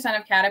 90%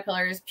 of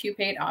caterpillars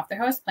pupate off their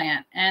host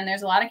plant. And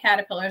there's a lot of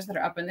caterpillars that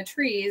are up in the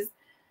trees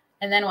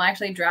and then will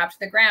actually drop to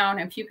the ground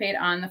and pupate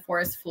on the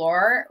forest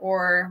floor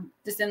or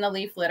just in the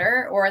leaf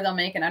litter, or they'll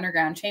make an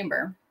underground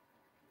chamber.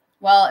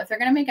 Well, if they're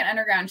going to make an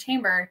underground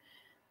chamber,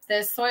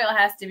 the soil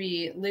has to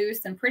be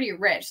loose and pretty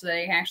rich so that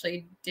they can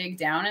actually dig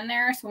down in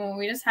there. So when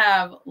we just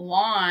have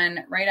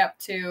lawn right up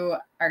to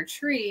our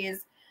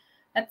trees,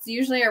 that's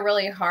usually a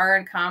really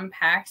hard,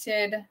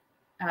 compacted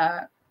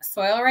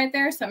soil right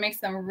there. So it makes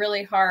them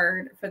really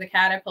hard for the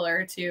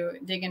caterpillar to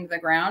dig into the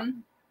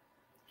ground.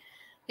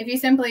 If you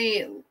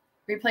simply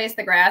replace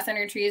the grass on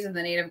your trees with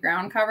the native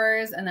ground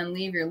covers and then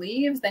leave your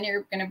leaves, then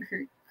you're going to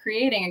be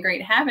creating a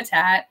great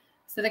habitat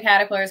so the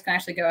caterpillars can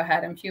actually go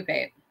ahead and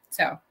pupate.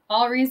 So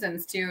all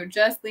reasons to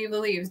just leave the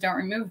leaves, don't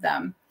remove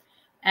them.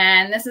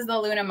 And this is the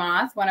Luna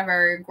moth, one of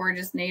our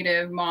gorgeous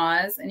native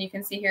moths. And you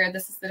can see here,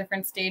 this is the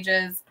different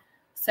stages.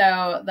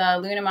 So the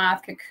Luna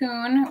moth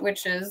cocoon,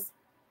 which is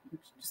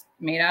just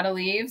made out of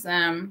leaves,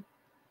 and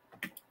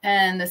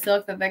the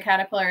silk that the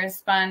caterpillar has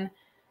spun.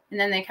 And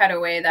then they cut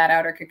away that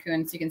outer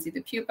cocoon so you can see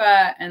the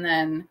pupa, and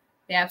then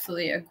the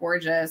absolutely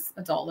gorgeous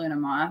adult Luna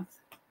moth.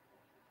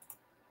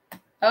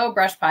 Oh,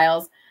 brush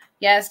piles.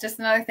 Yes, just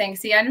another thing.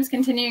 See, I'm just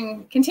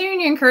continuing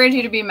to encourage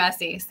you to be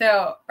messy.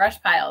 So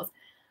brush piles,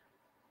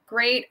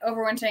 great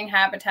overwintering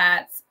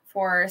habitats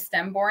for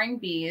stem-boring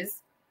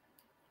bees.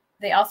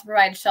 They also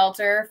provide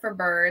shelter for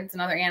birds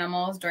and other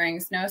animals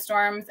during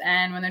snowstorms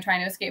and when they're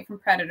trying to escape from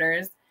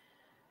predators.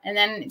 And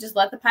then just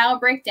let the pile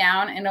break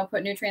down and it'll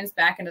put nutrients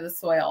back into the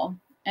soil.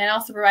 And it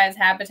also provides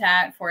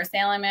habitat for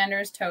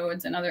salamanders,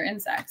 toads, and other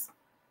insects.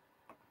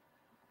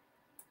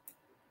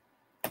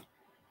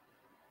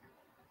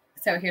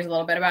 So here's a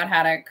little bit about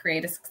how to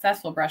create a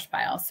successful brush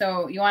pile.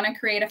 So you want to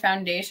create a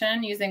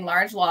foundation using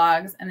large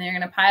logs, and then you're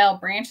going to pile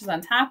branches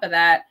on top of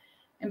that.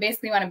 And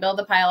basically you want to build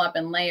the pile up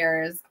in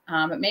layers,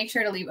 but make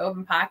sure to leave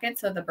open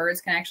pockets so the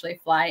birds can actually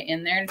fly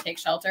in there to take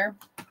shelter.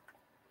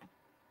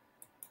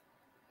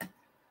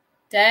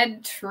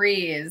 Dead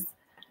trees.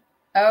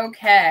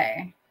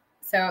 Okay.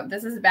 So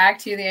this is back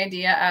to the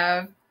idea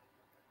of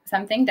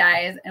something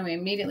dies and we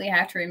immediately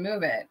have to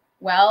remove it.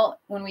 Well,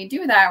 when we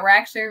do that, we're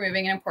actually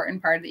removing an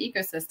important part of the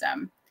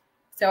ecosystem.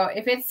 So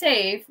if it's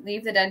safe,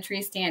 leave the dead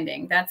tree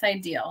standing. That's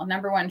ideal.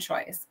 Number one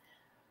choice.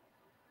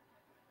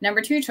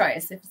 Number two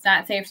choice, if it's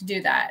not safe to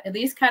do that, at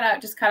least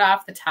just cut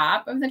off the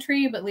top of the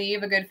tree, but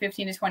leave a good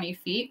 15 to 20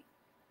 feet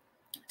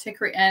to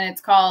create. And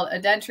it's called a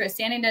dead tree, a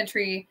standing dead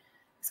tree.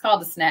 It's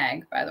called a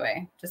snag, by the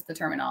way, just the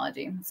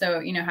terminology. So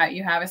you know how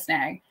you have a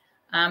snag.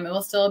 It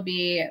will still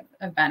be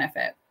of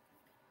benefit.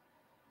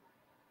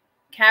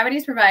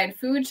 Cavities provide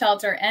food,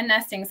 shelter, and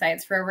nesting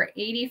sites for over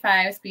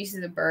 85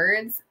 species of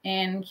birds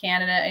in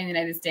Canada and the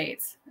United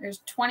States. There's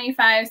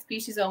 25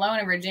 species alone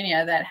in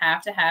Virginia that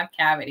have to have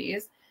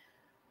cavities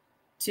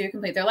to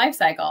complete their life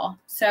cycle.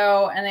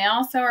 So, and they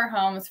also are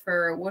homes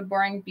for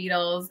wood-boring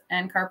beetles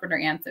and carpenter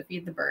ants that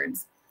feed the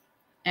birds,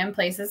 and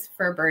places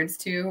for birds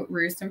to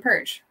roost and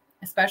perch,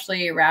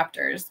 especially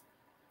raptors.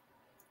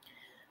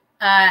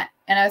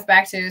 And I was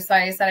back to, so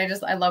I said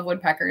I love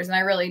woodpeckers, and I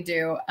really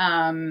do.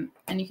 And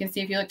you can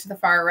see if you look to the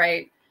far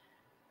right,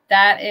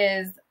 that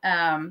is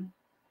a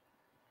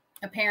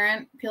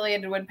parent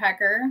pileated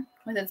woodpecker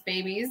with its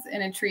babies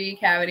in a tree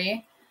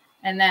cavity.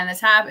 And then the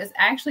top is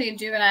actually a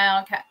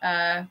juvenile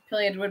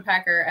pileated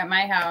woodpecker at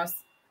my house,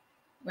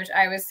 which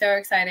I was so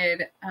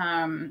excited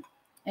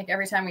like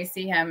every time we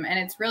see him. And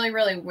it's really,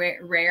 really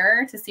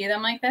rare to see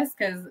them like this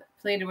because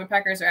pileated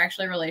woodpeckers are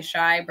actually really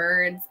shy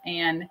birds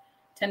and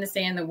tend to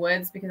stay in the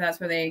woods because that's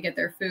where they get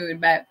their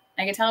food. But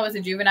I could tell it was a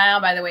juvenile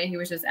by the way he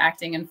was just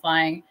acting and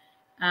flying.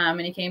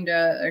 And he came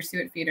to our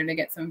suet feeder to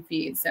get some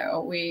feed.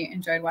 So we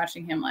enjoyed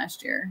watching him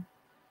last year.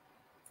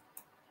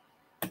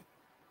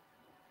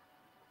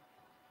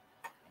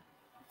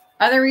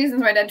 Other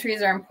reasons why dead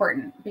trees are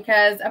important,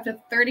 because up to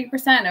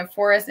 30% of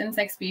forest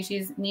insect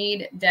species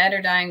need dead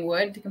or dying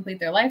wood to complete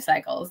their life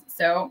cycles.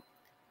 So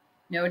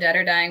no dead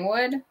or dying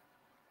wood,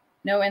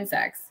 no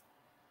insects.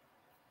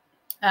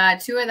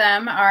 Two of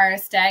them are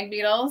stag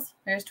beetles.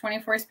 There's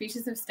 24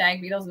 species of stag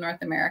beetles in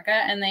North America,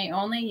 and they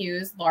only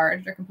use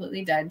large or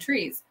completely dead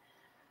trees.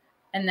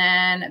 And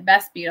then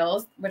best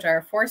beetles, which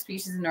are 4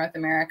 species in North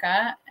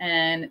America,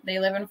 and they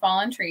live in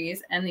fallen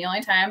trees. And the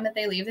only time that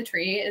they leave the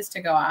tree is to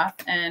go off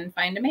and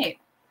find a mate.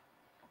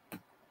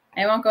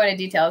 I won't go into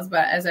details,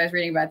 but as I was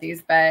reading about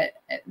these, but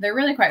they're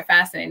really quite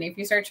fascinating. If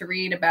you start to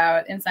read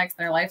about insects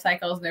and their life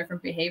cycles and their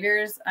different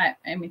behaviors, I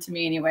mean, to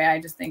me anyway, I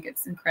just think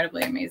it's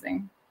incredibly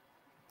amazing.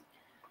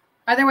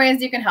 Other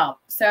ways you can help.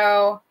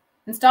 So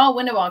install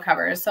window well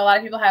covers. So a lot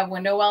of people have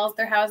window wells at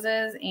their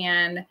houses,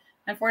 and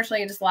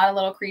unfortunately, just a lot of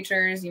little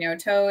creatures,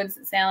 toads,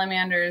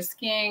 salamanders,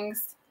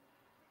 skinks,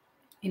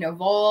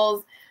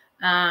 voles,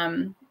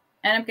 end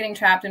up getting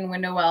trapped in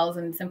window wells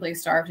and simply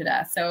starve to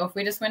death. So if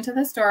we just went to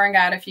the store and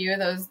got a few of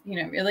those,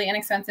 really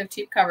inexpensive,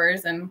 cheap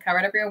covers and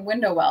covered up your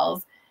window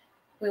wells,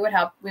 we would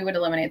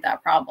eliminate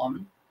that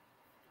problem.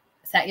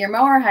 Set your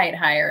mower height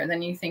higher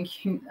than you think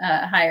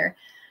higher.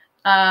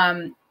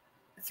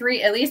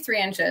 At least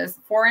 3 inches.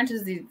 4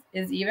 inches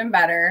is even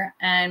better,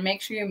 and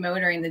make sure you mow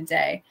during the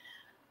day.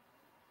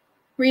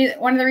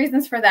 One of the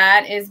reasons for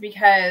that is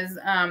because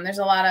there's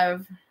a lot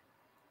of,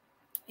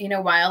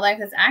 wildlife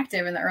that's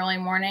active in the early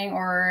morning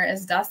or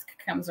as dusk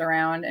comes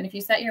around. And if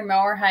you set your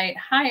mower height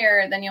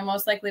higher, then you'll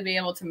most likely be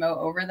able to mow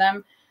over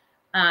them.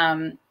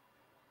 And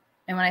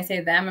when I say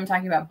them, I'm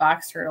talking about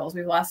box turtles.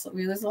 We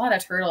lose a lot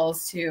of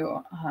turtles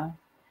to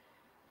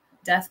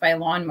death by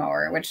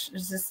lawnmower, which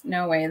is just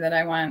no way that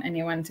I want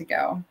anyone to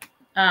go.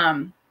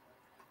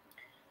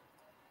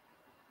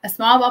 A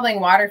small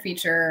bubbling water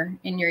feature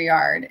in your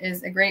yard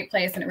is a great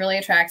place, and it really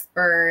attracts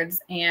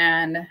birds.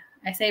 And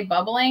I say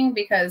bubbling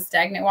because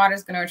stagnant water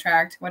is going to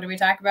attract, what do we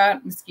talk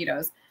about?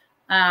 Mosquitoes.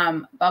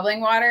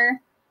 Bubbling water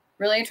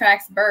really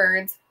attracts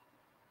birds,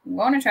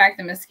 won't attract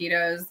the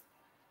mosquitoes.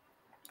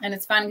 And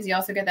it's fun because you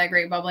also get that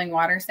great bubbling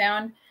water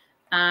sound.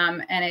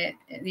 And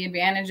the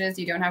advantage is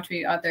you don't have to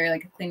be out there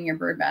like cleaning your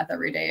bird bath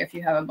every day if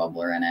you have a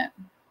bubbler in it.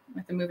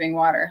 With the moving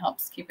water,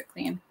 helps keep it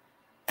clean.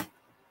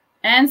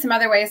 And some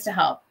other ways to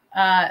help.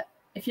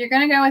 If you're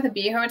going to go with a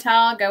bee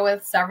hotel, go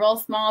with several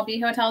small bee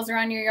hotels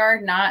around your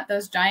yard, not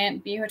those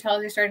giant bee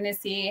hotels you're starting to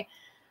see.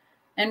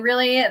 And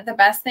really, the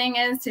best thing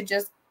is to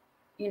just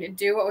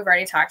do what we've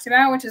already talked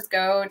about, which is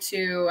go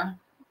to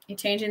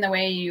changing the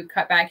way you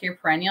cut back your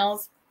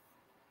perennials.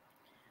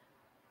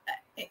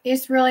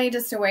 It's really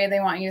just a way they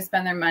want you to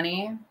spend their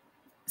money.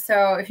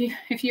 So if you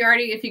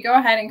go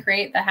ahead and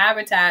create the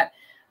habitat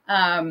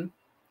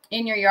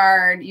in your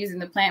yard using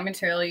the plant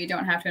material, you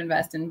don't have to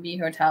invest in bee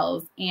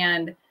hotels.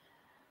 And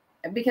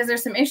because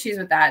there's some issues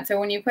with that. So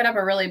when you put up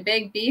a really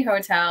big bee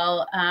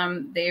hotel,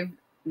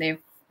 they've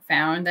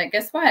found that,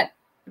 guess what?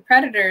 The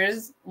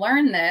predators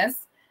learn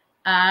this,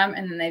 and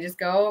then they just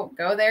go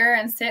there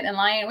and sit and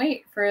lie in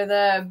wait for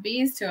the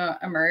bees to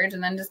emerge,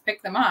 and then just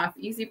pick them off.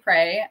 Easy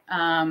prey.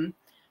 And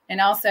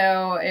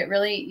also it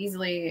really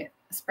easily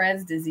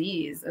spreads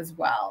disease as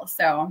well.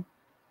 So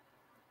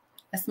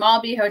a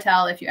small bee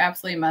hotel, if you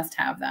absolutely must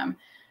have them.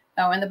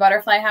 Oh, and the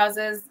butterfly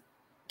houses,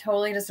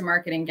 totally just a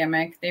marketing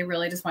gimmick. They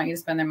really just want you to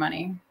spend their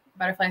money.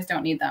 Butterflies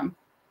don't need them.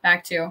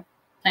 Back to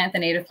plant the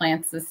native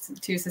plants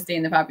to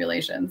sustain the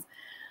populations.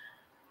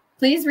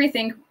 Please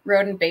rethink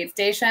rodent bait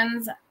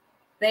stations.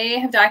 They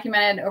have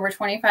documented over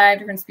 25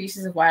 different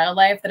species of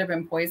wildlife that have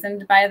been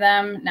poisoned by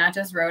them, not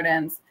just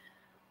rodents.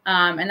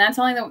 And that's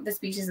only the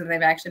species that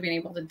they've actually been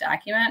able to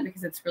document,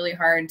 because it's really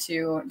hard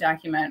to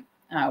document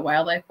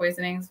wildlife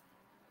poisonings.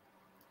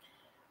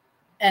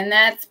 And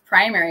that's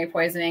primary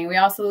poisoning. We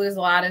also lose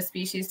a lot of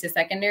species to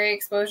secondary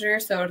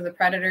exposure, so to the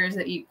predators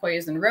that eat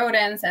poisoned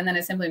rodents, and then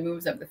it simply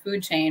moves up the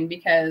food chain,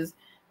 because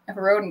if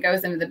a rodent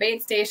goes into the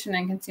bait station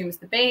and consumes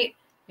the bait,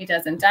 it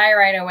doesn't die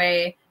right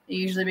away. It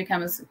usually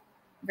becomes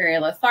very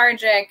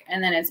lethargic,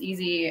 and then it's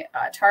easy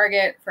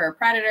target for a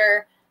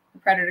predator. The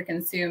predator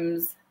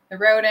consumes the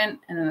rodent,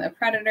 and then the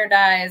predator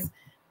dies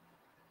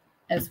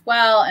as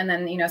well. And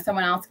then,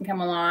 someone else can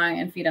come along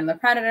and feed on the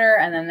predator,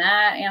 and then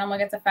that animal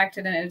gets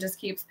affected, and it just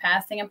keeps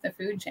passing up the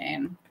food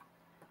chain.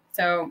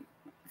 So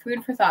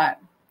food for thought.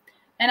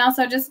 And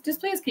also just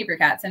please keep your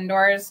cats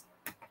indoors,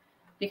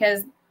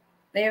 because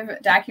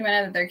they've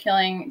documented that they're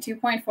killing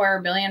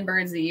 2.4 billion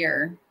birds a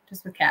year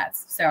just with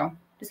cats. So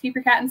just keep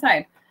your cat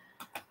inside.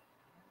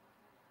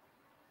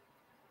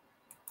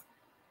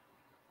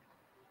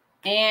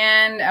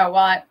 And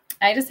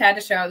I just had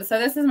to show. So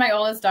this is my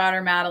oldest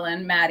daughter,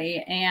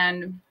 Maddie.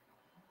 And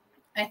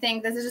I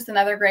think this is just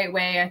another great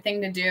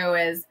thing to do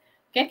is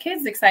get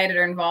kids excited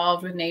or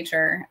involved with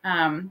nature.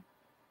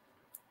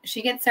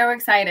 She gets so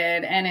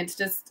excited, and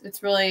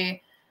it's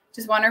really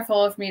just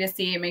wonderful for me to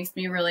see. It makes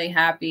me really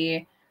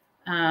happy.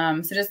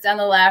 So just on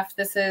the left,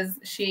 this is,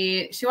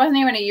 she wasn't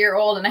even a year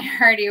old, and I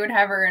already would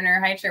have her in her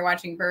high chair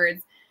watching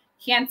birds.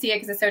 Can't see it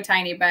because it's so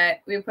tiny,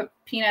 but we put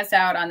peanuts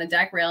out on the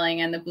deck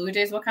railing, and the blue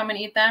jays will come and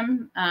eat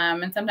them.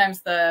 And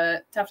sometimes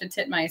the tufted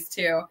titmice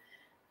too.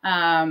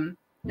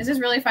 This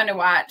is really fun to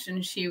watch,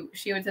 and she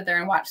would sit there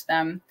and watch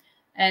them.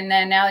 And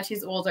then now that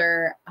she's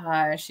older,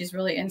 she's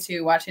really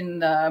into watching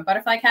the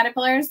butterfly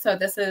caterpillars. So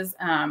this is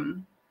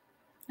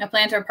a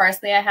planter of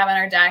parsley I have on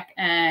our deck,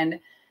 and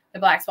the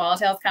black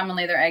swallowtails come and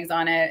lay their eggs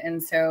on it.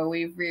 And so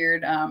we've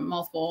reared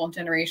multiple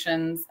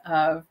generations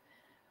of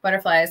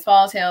butterflies,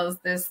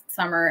 swallowtails this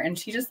summer, and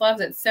she just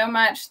loves it so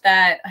much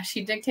that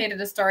she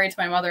dictated a story to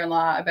my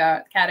mother-in-law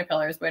about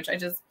caterpillars, which I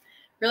just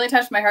really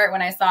touched my heart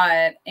when I saw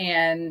it,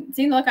 and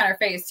seeing the look on her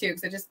face too,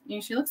 because it just,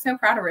 she looks so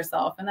proud of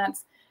herself, and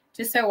that's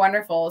just so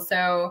wonderful.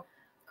 So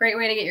great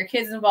way to get your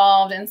kids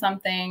involved in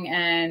something,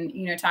 and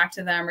talk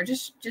to them, or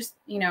just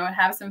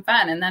have some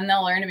fun, and then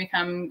they'll learn to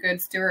become good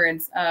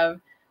stewards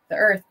of the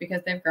earth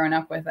because they've grown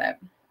up with it.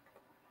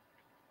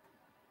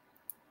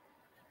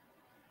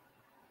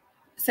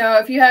 So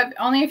if you have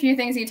only a few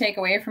things you take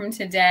away from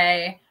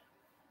today,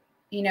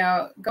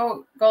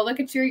 go look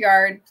at your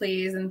yard,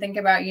 please, and think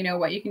about,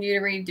 what you can do to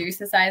reduce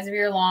the size of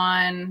your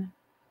lawn.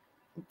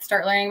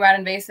 Start learning about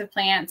invasive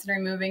plants and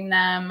removing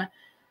them.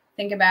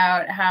 Think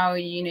about how,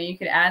 you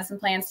could add some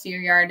plants to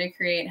your yard to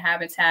create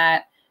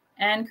habitat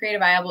and create a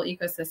viable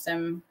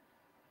ecosystem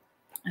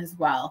as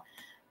well.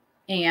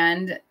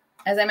 And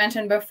as I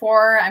mentioned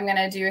before, I'm going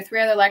to do 3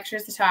 other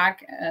lectures to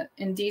talk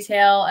in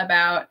detail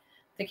about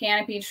the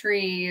canopy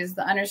trees,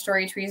 the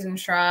understory trees and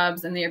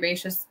shrubs, and the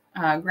herbaceous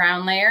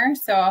ground layer.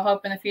 So I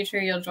hope in the future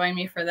you'll join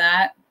me for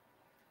that.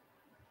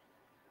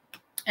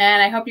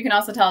 And I hope you can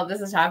also tell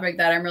this is a topic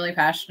that I'm really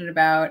passionate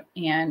about,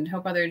 and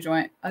hope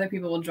other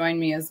people will join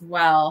me as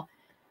well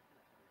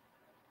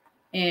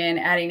in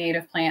adding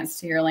native plants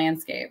to your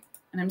landscape.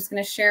 And I'm just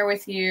going to share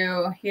with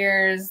you,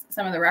 here's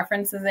some of the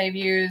references I've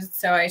used.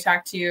 So I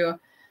talked to you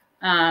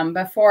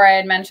before. I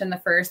had mentioned the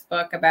first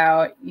book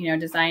about,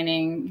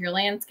 designing your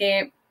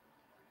landscape.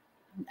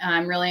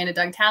 I'm really into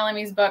Doug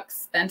Tallamy's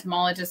books, the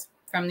entomologist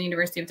from the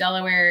University of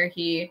Delaware.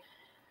 He,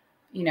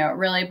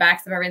 really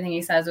backs up everything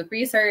he says with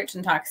research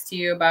and talks to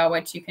you about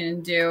what you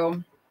can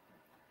do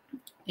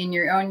in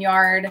your own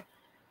yard.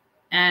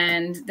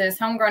 And this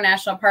Homegrown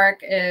National Park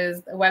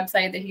is a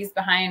website that he's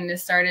behind,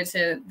 has started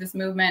this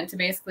movement to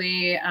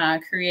basically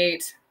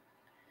create,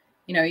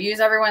 use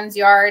everyone's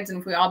yards. And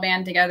if we all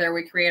band together,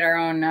 we create our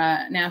own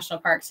national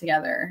park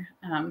together.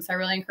 So I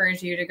really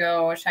encourage you to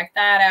go check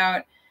that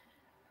out.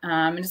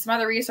 And just some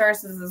other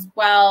resources as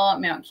well.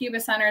 Mount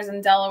Cuba Centers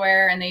in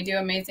Delaware, and they do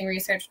amazing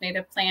research with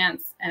native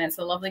plants, and it's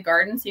a lovely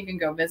garden, so you can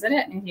go visit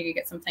it and you can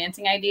get some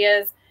planting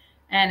ideas.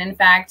 And in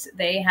fact,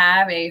 they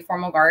have a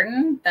formal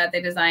garden that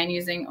they design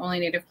using only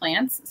native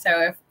plants.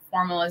 So if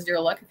formal is your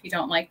look, if you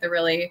don't like the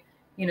really,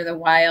 the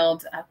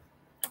wild,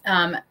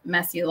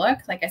 messy look,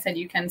 like I said,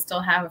 you can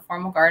still have a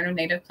formal garden with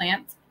native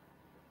plants.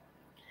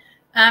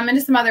 And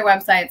just some other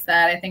websites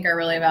that I think are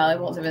really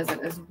valuable to visit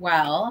as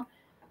well.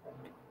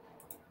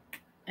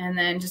 And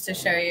then just to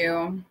show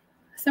you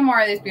some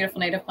more of these beautiful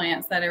native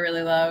plants that I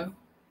really love.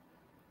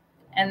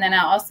 And then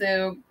I'll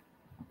also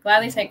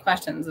gladly take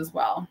questions as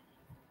well.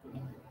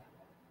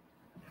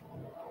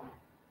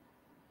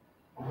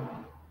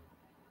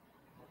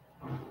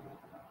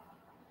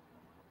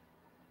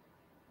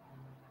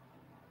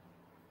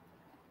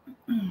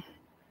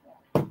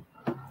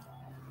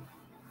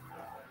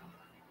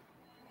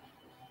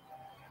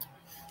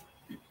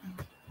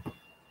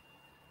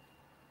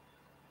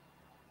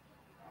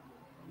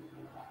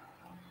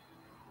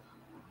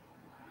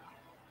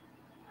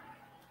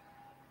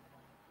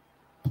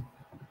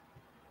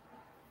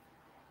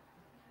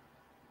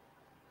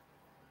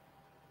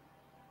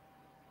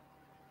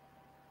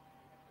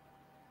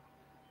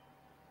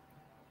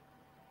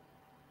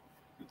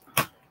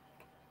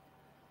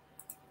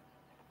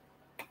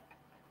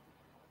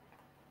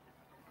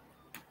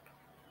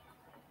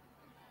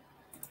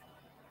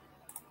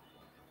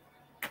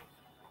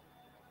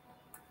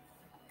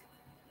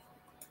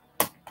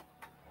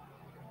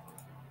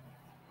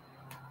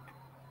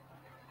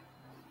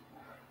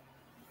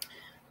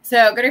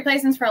 So good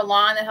replacements for a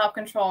lawn that help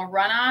control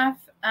runoff.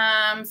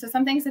 So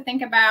some things to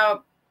think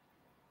about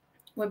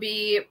would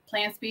be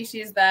plant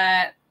species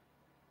that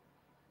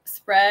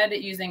spread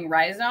using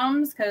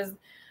rhizomes, because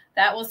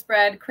that will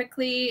spread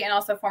quickly and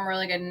also form a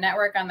really good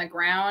network on the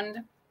ground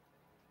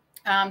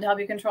to help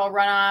you control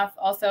runoff.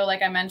 Also,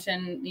 like I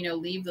mentioned,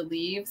 leave the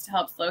leaves to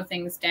help slow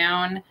things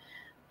down.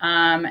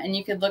 And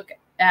you could look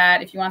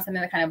at, if you want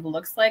something that kind of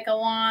looks like a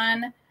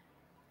lawn,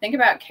 think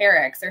about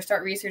carex, or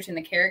start researching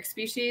the carex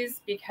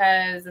species,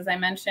 because as I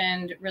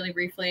mentioned really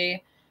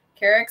briefly,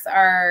 carex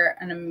are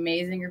an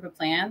amazing group of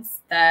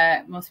plants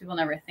that most people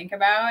never think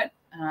about,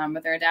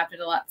 but they're adapted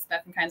to lots of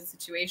different kinds of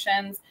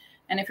situations.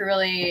 And if you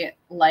really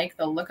like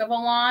the look of a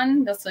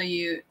lawn, they'll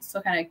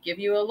still kind of give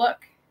you a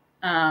look,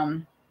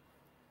 and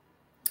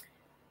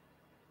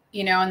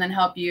then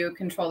help you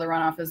control the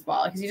runoff as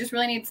well, because you just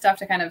really need stuff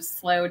to kind of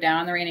slow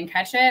down the rain and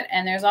catch it.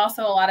 And there's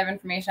also a lot of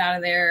information out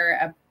of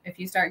there if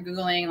you start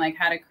Googling like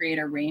how to create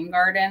a rain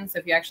garden. So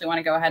if you actually want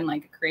to go ahead and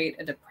like create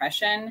a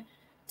depression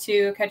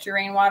to catch your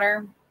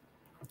rainwater,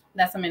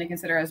 that's something to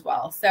consider as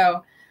well.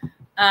 So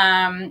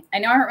I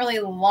know I went really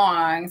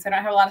long, so I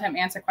don't have a lot of time to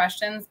answer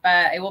questions,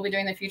 but I will be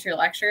doing the future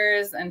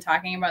lectures and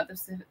talking about the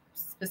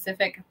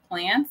specific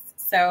plants.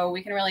 So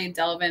we can really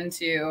delve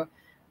into,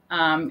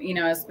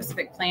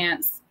 specific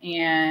plants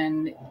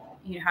and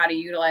how to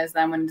utilize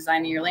them when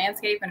designing your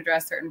landscape and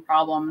address certain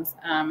problems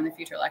in the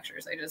future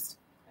lectures.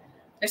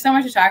 There's so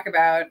much to talk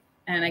about,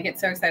 and I get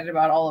so excited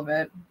about all of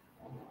it.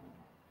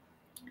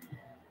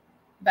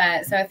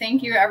 But so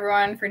thank you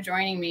everyone for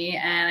joining me,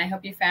 and I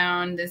hope you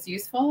found this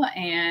useful.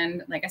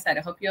 And like I said,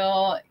 I hope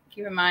you'll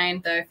keep in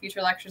mind the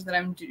future lectures that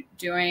I'm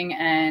doing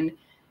and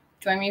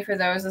join me for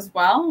those as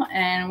well.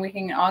 And we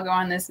can all go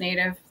on this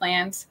native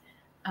plant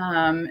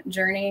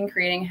journey and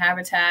creating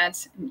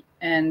habitat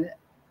and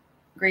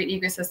great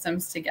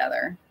ecosystems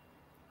together.